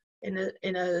worse in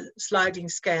a sliding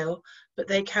scale, but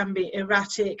they can be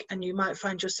erratic, and you might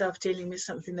find yourself dealing with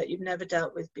something that you've never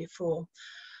dealt with before.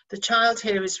 The child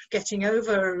here is getting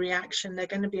over a reaction. They're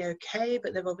going to be okay,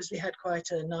 but they've obviously had quite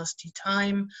a nasty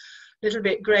time. A little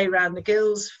bit grey around the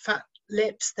gills, fat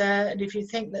lips there. And if you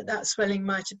think that that swelling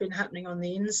might have been happening on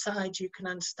the inside, you can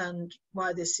understand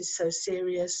why this is so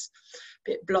serious.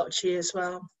 A bit blotchy as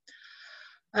well.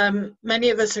 Many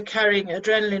of us are carrying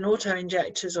adrenaline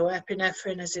auto-injectors, or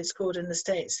epinephrine as it's called in the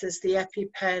States. There's the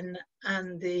EpiPen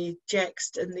and the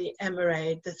Jext and the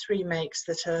Emerade, the three makes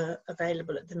that are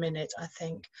available at the minute, I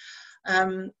think.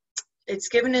 It's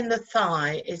given in the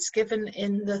thigh. It's given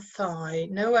in the thigh,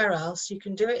 nowhere else. You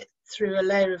can do it through a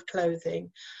layer of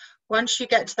clothing. Once you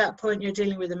get to that point, you're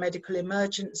dealing with a medical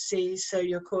emergency, so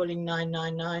you're calling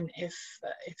 999 if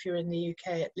you're in the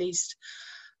UK at least.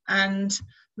 And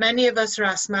many of us are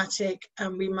asthmatic,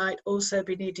 and we might also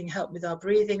be needing help with our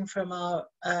breathing from our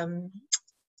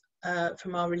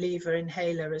reliever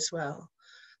inhaler as well.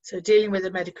 So dealing with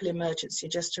a medical emergency,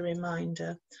 just a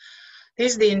reminder.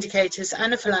 These are the indicators.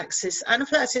 Anaphylaxis.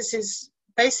 Anaphylaxis is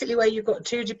basically where you've got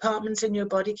two departments in your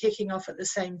body kicking off at the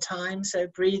same time. So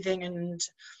breathing and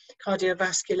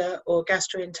cardiovascular, or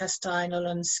gastrointestinal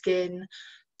and skin.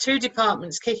 Two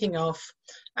departments kicking off,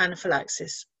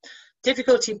 anaphylaxis.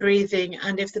 Difficulty breathing,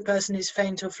 and if the person is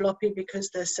faint or floppy because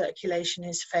their circulation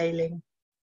is failing.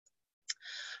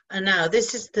 And now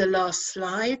this is the last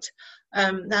slide.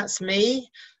 That's me.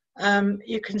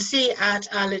 You can see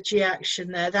at Allergy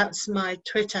Action there, that's my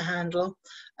Twitter handle.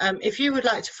 If you would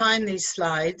like to find these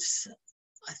slides,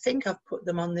 I think I've put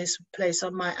them on this place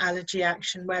on my Allergy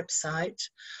Action website.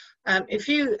 If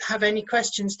you have any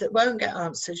questions that won't get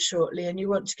answered shortly and you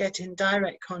want to get in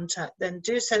direct contact, then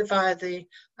do so via the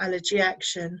Allergy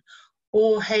Action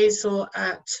or Hazel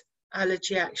at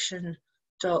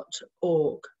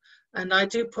allergyaction.org. And I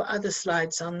do put other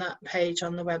slides on that page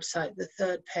on the website, the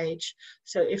third page.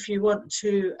 So if you want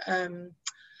to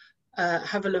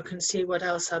have a look and see what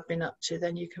else I've been up to,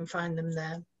 then you can find them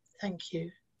there. Thank you.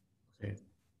 Okay.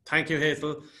 Thank you,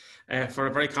 Hazel, for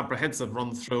a very comprehensive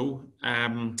run through.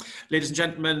 Ladies and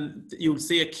gentlemen, you'll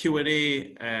see a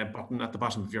Q&A button at the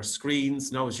bottom of your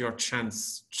screens. Now is your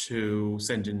chance to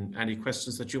send in any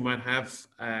questions that you might have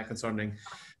concerning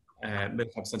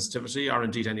milk hypersensitivity, or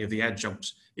indeed any of the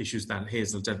adjunct issues that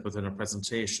Hazel dealt with in her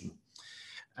presentation.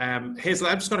 Hazel,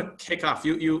 I'm just going to kick off.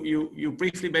 You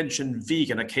briefly mentioned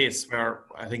vegan, a case where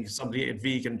I think somebody ate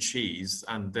vegan cheese,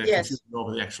 and the confusion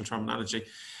over the actual terminology.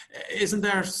 Isn't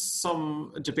there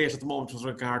some debate at the moment with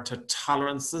regard to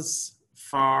tolerances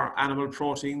for animal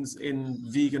proteins in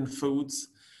vegan foods,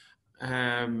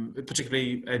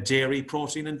 particularly dairy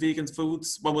protein in vegan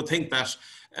foods? One would think that,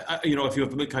 you know, if you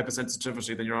have milk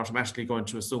hypersensitivity, then you're automatically going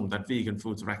to assume that vegan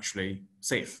foods are actually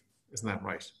safe. Isn't that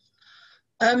right?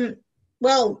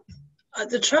 Well,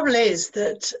 the trouble is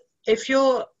that if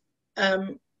you're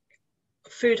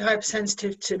food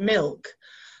hypersensitive to milk,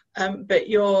 but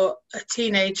you're a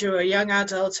teenager or a young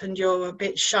adult and you're a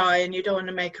bit shy and you don't want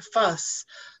to make a fuss,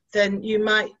 then you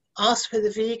might ask for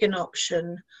the vegan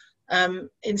option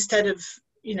instead of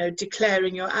you know,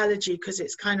 declaring your allergy because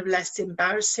it's kind of less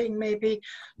embarrassing maybe.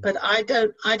 But I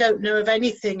don't know of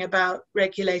anything about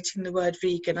regulating the word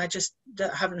vegan. I just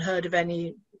haven't heard of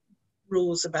any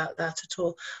rules about that at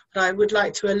all. But I would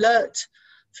like to alert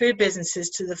food businesses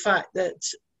to the fact that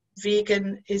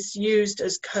vegan is used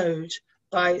as code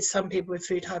by some people with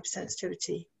food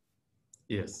hypersensitivity.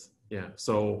 Yes, yeah.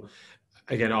 So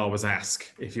again, always ask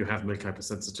if you have milk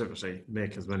hypersensitivity,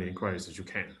 make as many inquiries as you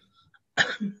can.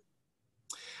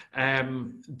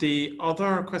 The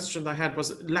other question I had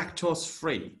was lactose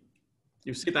free.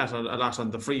 You see that a lot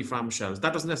on the free from shelves.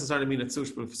 That doesn't necessarily mean it's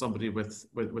suitable for somebody with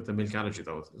a milk allergy,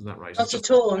 though, isn't that right? Not at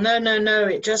all. No, no, no.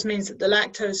 It just means that the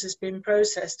lactose has been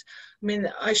processed. I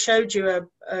mean, I showed you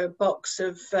a box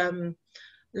of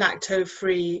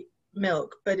lactose-free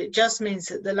milk, but it just means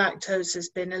that the lactose has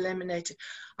been eliminated.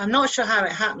 I'm not sure how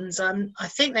it happens. I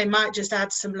think they might just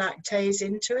add some lactase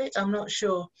into it. I'm not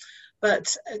sure.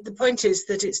 But the point is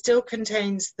that it still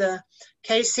contains the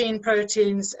casein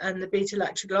proteins and the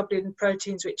beta-lactoglobulin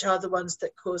proteins, which are the ones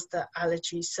that cause the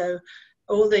allergy. So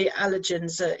all the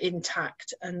allergens are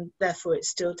intact, and therefore it's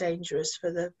still dangerous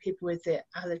for the people with the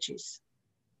allergies.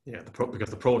 Yeah,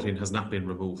 because the protein has not been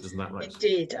removed, isn't that right?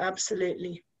 Indeed,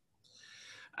 absolutely.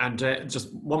 And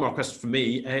just one more question for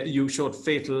me. You showed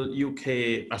fatal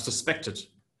UK, or suspected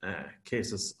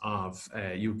cases of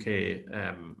UK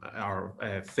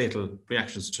or fatal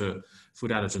reactions to food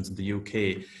allergens in the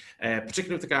UK,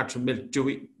 particularly with regard to milk. Do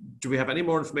we have any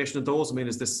more information on those? I mean,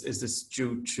 is this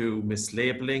due to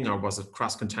mislabeling, or was it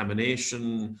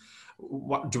cross-contamination?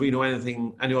 Do we know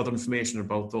any other information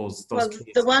about those Well, cases?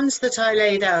 the ones that I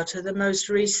laid out are the most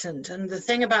recent, and the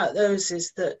thing about those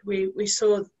is that we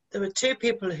saw there were 2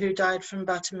 people who died from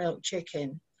buttermilk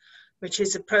chicken, which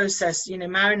is a process, you know,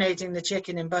 marinating the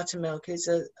chicken in buttermilk is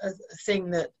a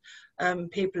thing that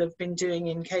people have been doing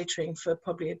in catering for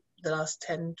probably the last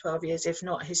 10, 12 years, if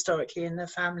not historically in their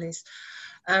families.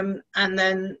 And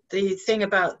then the thing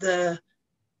about the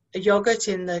yogurt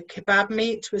in the kebab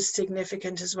meat was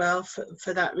significant as well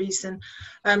for that reason.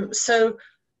 So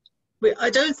I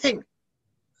don't think,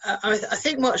 I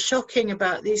think what's shocking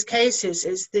about these cases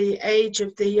is the age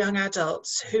of the young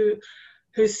adults who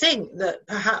think that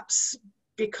perhaps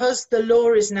because the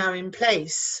law is now in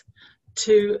place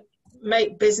to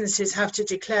make businesses have to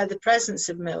declare the presence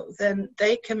of milk, then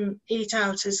they can eat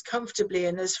out as comfortably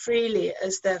and as freely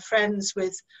as their friends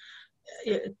with,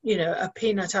 you know, a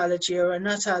peanut allergy or a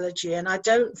nut allergy. And I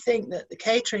don't think that the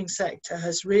catering sector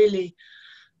has really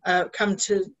come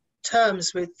to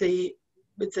terms with the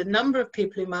number of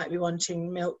people who might be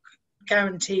wanting milk,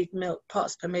 guaranteed milk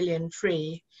parts per million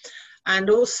free,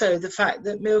 and also the fact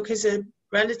that milk is a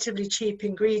relatively cheap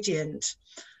ingredient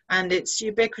and it's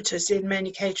ubiquitous in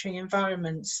many catering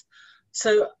environments.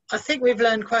 So I think we've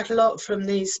learned quite a lot from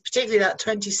these, particularly that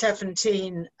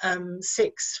 2017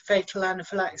 6 fatal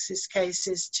anaphylaxis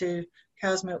cases to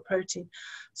cow's milk protein.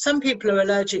 Some people are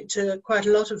allergic to quite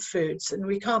a lot of foods, and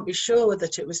we can't be sure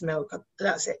that it was milk.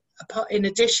 That's it, in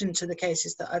addition to the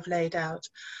cases that I've laid out.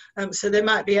 So there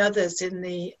might be others in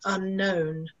the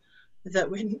unknown that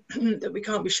we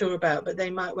can't be sure about, but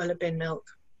they might well have been milk.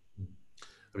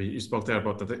 I mean, you spoke there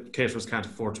about that the caterers can't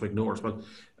afford to ignore it. Well,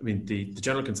 I mean, the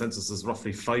general consensus is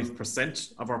roughly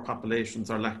 5% of our populations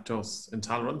are lactose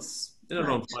intolerance, in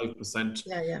around 5%.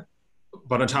 Yeah, yeah.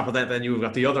 But on top of that, then you've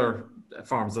got the other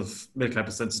forms of milk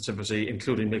hypersensitivity,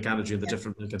 including milk allergy and the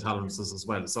different milk intolerances as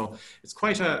well. So it's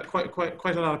quite a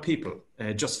lot of people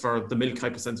just for the milk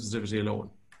hypersensitivity alone.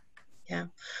 Yeah,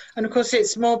 and of course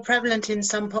it's more prevalent in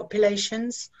some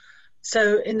populations.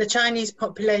 So in the Chinese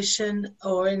population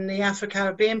or in the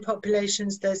Afro-Caribbean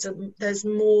populations, there's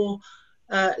more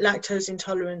lactose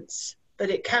intolerance, but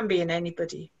it can be in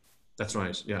anybody. That's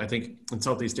right. Yeah, I think in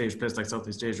Southeast Asia, places like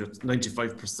Southeast Asia, it's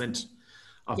 95%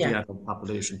 of the adult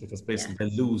population, because basically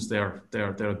they lose their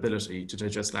ability to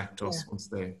digest lactose once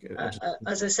they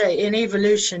as I say, in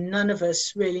evolution, none of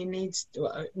us really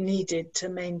needed to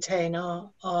maintain our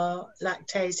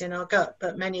lactase in our gut,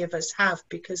 but many of us have,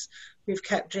 because we've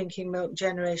kept drinking milk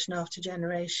generation after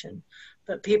generation.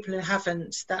 But people who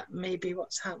haven't, that may be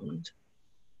what's happened.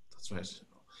 That's right.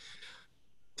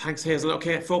 Thanks, Hazel.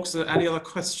 Okay, folks, any other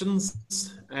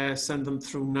questions? Send them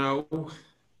through now,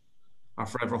 or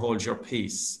forever hold your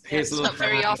peace. Yeah, Hazel, it's not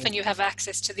very often you have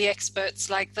access to the experts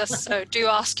like this, so do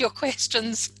ask your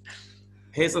questions.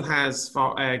 Hazel has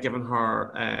given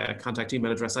her contact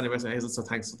email address anyway, so Hazel, so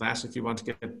thanks for that. If you want to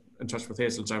get in touch with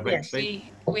Hazel directly.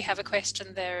 Yes, we have a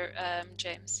question there,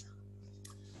 James.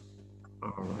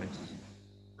 All right.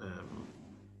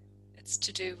 It's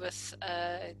to do with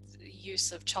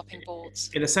use of chopping boards.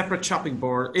 In a separate chopping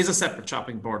board, is a separate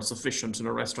chopping board sufficient in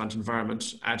a restaurant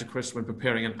environment, adequate when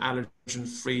preparing an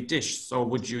allergen-free dish? So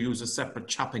would you use a separate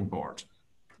chopping board?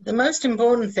 The most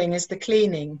important thing is the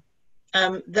cleaning.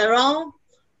 There are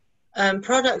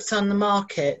products on the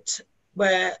market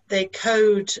where they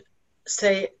code,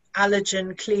 say,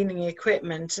 allergen cleaning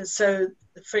equipment. And so,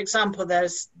 for example,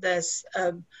 there's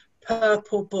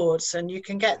purple boards, and you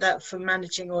can get that for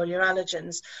managing all your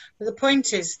allergens. But the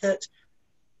point is that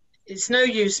it's no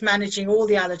use managing all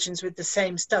the allergens with the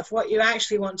same stuff. What you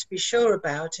actually want to be sure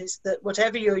about is that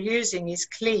whatever you're using is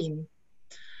clean.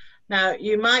 Now,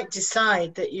 you might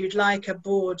decide that you'd like a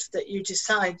board that you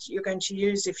decide you're going to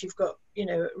use if you've got, you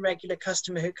know, a regular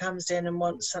customer who comes in and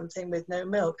wants something with no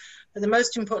milk. But the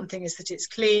most important thing is that it's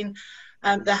clean.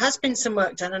 There has been some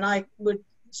work done, and I would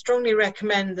strongly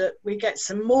recommend that we get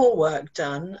some more work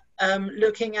done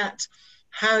looking at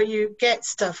how you get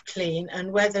stuff clean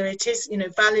and whether it is, you know,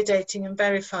 validating and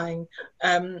verifying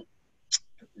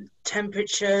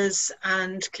temperatures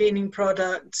and cleaning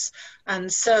products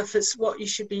and surface, what you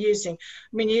should be using.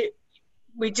 I mean,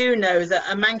 we do know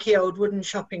that a manky old wooden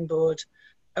chopping board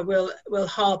will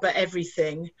harbour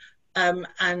everything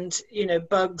and, you know,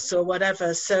 bugs or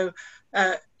whatever. So,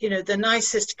 you know, the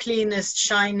nicest, cleanest,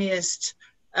 shiniest,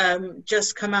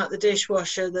 just come out the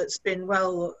dishwasher that's been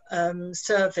well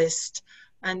serviced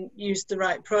and used the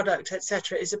right product,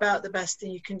 etc., is about the best thing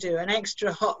you can do. An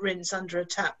extra hot rinse under a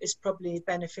tap is probably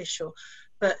beneficial,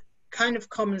 but kind of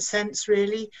common sense,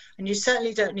 really. And you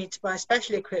certainly don't need to buy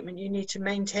special equipment. You need to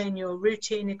maintain your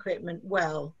routine equipment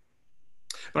well.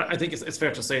 But I think it's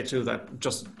fair to say too that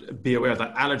just be aware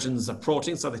that allergens are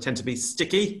proteins, so they tend to be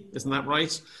sticky. Isn't that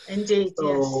right? Indeed,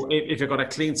 so yes. If you're going to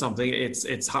clean something,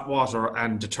 it's hot water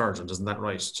and detergent. Isn't that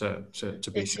right? To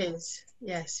be sure. It is.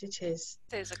 Yes, it is.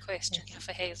 There's a question here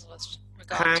for Hazel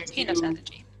regarding peanut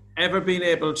allergy. Ever been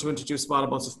able to introduce small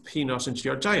amounts of peanut into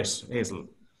your diet, Hazel?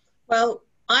 Well,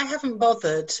 I haven't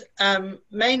bothered,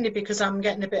 mainly because I'm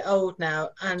getting a bit old now,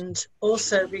 and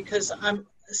also because I'm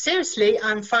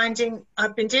finding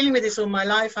I've been dealing with this all my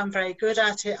life. I'm very good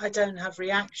at it. I don't have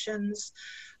reactions.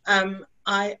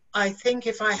 I think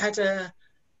if I had a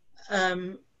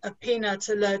peanut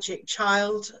allergic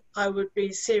child, I would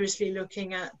be seriously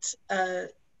looking at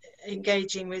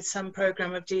engaging with some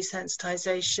program of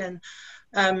desensitization.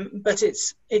 But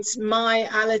it's my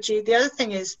allergy. The other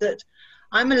thing is that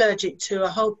I'm allergic to a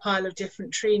whole pile of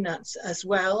different tree nuts as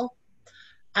well.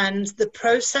 And the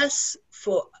process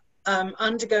for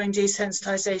undergoing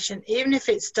desensitization, even if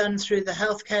it's done through the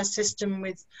healthcare system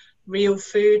with real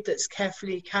food that's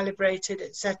carefully calibrated,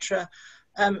 etc.,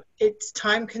 it's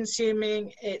time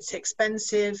consuming, it's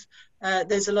expensive,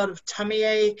 there's a lot of tummy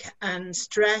ache and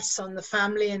stress on the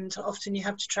family, and often you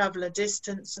have to travel a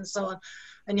distance and so on,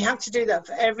 and you have to do that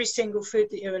for every single food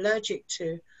that you're allergic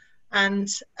to. And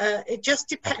it just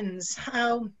depends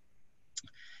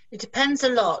it depends a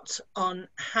lot on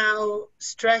how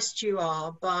stressed you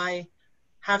are by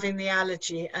having the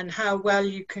allergy and how well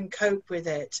you can cope with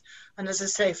it. And as I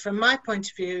say, from my point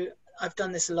of view, I've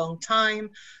done this a long time.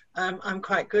 I'm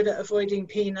quite good at avoiding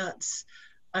peanuts.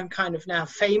 I'm kind of now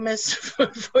famous for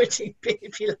avoiding,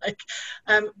 if you like.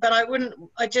 But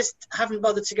I just haven't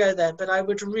bothered to go there. But I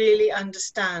would really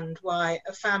understand why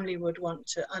a family would want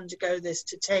to undergo this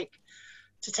to take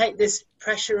this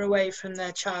pressure away from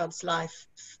their child's life,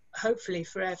 hopefully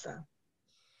forever.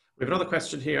 We have another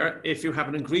question here. If you have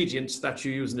an ingredient that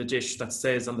you use in a dish that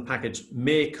says on the package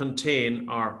may contain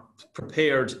or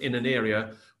prepared in an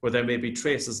area where there may be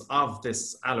traces of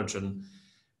this allergen,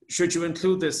 should you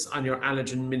include this on your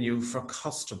allergen menu for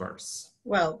customers?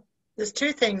 Well, there's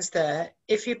two things there.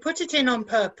 If you put it in on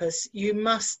purpose, you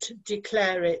must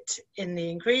declare it in the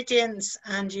ingredients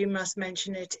and you must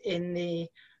mention it in the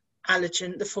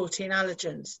allergen, the 14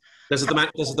 allergens. This is the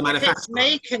manufacturer.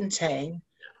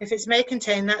 If it's may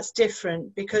contain, that's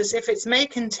different, because if it's may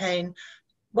contain,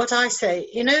 what I say,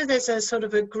 you know, there's a sort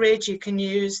of a grid you can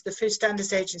use. The Food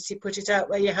Standards Agency put it out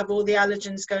where you have all the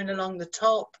allergens going along the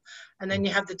top, and then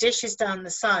you have the dishes down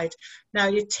the side. Now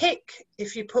you tick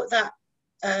if you put that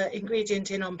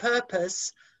ingredient in on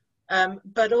purpose,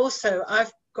 but also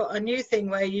I've got a new thing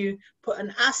where you put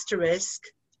an asterisk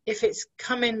if it's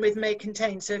come in with may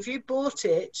contain. So if you bought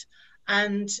it,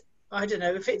 and I don't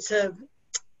know, if it's a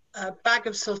bag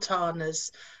of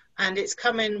sultanas and it's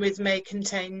come in with may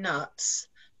contain nuts,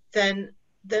 then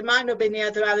there might not be any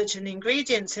other allergen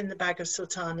ingredients in the bag of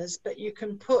sultanas, but you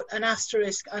can put an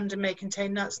asterisk under may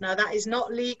contain nuts. Now that is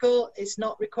not legal, it's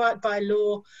not required by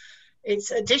law,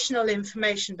 it's additional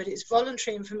information, but it's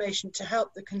voluntary information to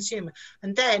help the consumer.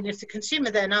 And then if the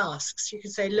consumer then asks, you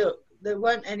can say, look, there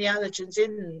weren't any allergens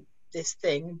in this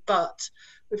thing, but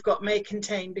we've got may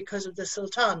contain because of the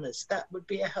sultanas. That would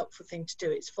be a helpful thing to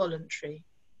do. It's voluntary.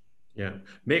 Yeah,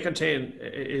 may contain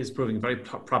is proving very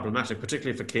problematic,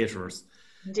 particularly for caterers.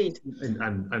 Indeed.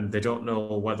 And they don't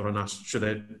know whether or not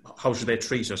how should they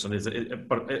treat it, and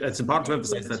but it's important to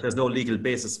emphasize that there's no legal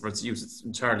basis for its use. It's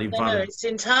entirely voluntary. No, it's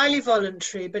entirely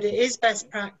voluntary, but it is best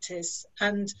practice,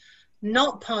 and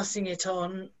not passing it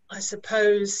on, I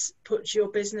suppose, puts your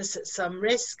business at some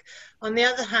risk. On the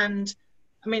other hand,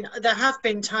 I mean, there have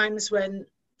been times when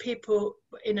people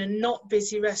in a not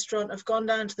busy restaurant have gone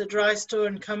down to the dry store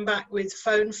and come back with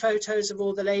phone photos of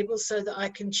all the labels so that I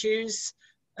can choose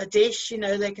a dish. You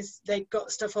know, they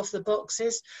got stuff off the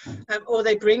boxes, or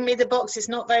they bring me the box. It's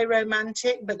not very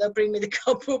romantic, but they'll bring me the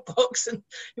cardboard box and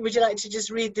would you like to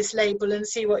just read this label and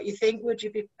see what you think? Would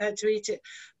you be prepared to eat it?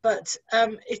 But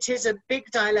it is a big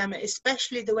dilemma,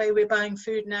 especially the way we're buying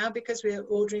food now, because we're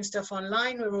ordering stuff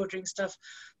online, we're ordering stuff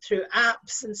through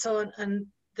apps and so on, and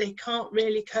they can't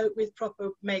really cope with proper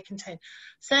may contain.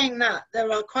 Saying that,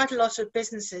 there are quite a lot of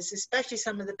businesses, especially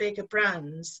some of the bigger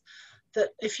brands,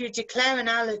 that if you declare an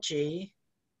allergy,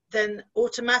 then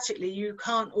automatically you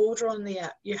can't order on the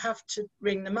app. You have to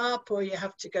ring them up, or you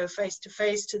have to go face to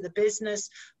face to the business,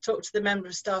 talk to the member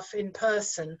of staff in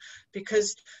person,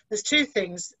 because there's two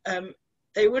things.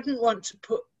 They wouldn't want to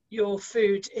put your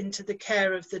food into the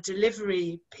care of the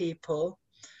delivery people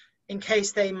in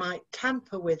case they might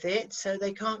tamper with it, so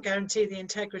they can't guarantee the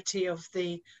integrity of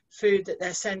the food that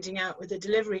they're sending out with the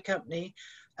delivery company,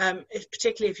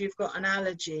 particularly if you've got an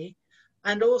allergy.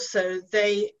 And also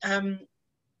they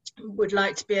would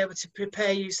like to be able to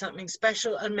prepare you something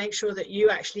special and make sure that you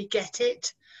actually get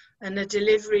it, and the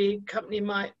delivery company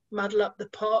might muddle up the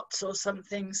pots or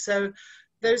something. So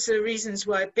those are reasons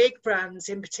why big brands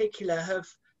in particular have,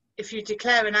 if you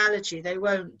declare an allergy, they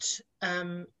won't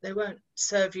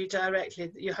serve you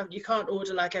directly. You can't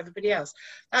order like everybody else.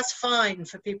 That's fine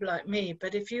for people like me,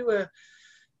 but if you were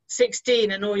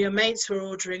 16 and all your mates were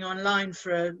ordering online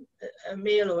for a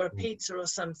meal or a pizza or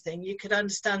something, you could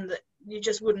understand that you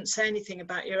just wouldn't say anything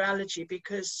about your allergy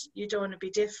because you don't want to be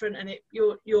different, and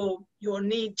your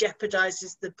need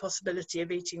jeopardizes the possibility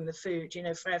of eating the food, you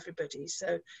know, for everybody.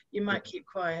 So you might keep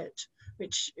quiet,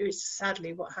 which is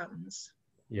sadly what happens.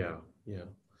 Yeah.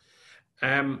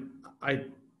 I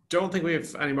don't think we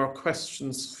have any more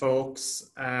questions,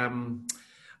 folks.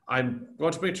 I'm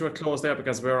going to bring it to a close there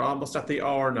because we're almost at the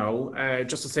hour now.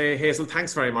 Just to say, Hazel,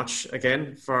 thanks very much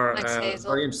again for a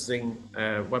very interesting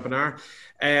webinar.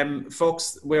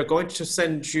 Folks, we're going to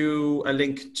send you a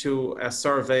link to a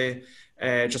survey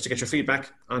just to get your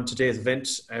feedback on today's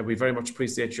event. We very much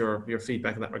appreciate your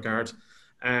feedback in that regard.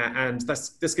 And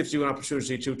this gives you an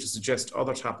opportunity to suggest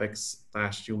other topics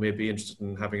that you may be interested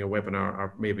in having a webinar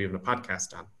or maybe even a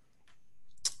podcast on.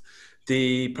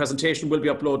 The presentation will be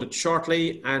uploaded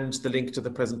shortly, and the link to the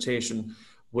presentation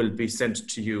will be sent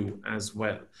to you as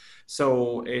well.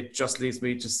 So it just leaves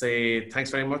me to say thanks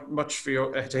very much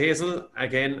to Hazel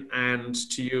again, and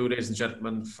to you, ladies and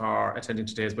gentlemen, for attending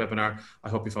today's webinar. I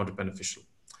hope you found it beneficial.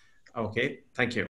 Okay, thank you.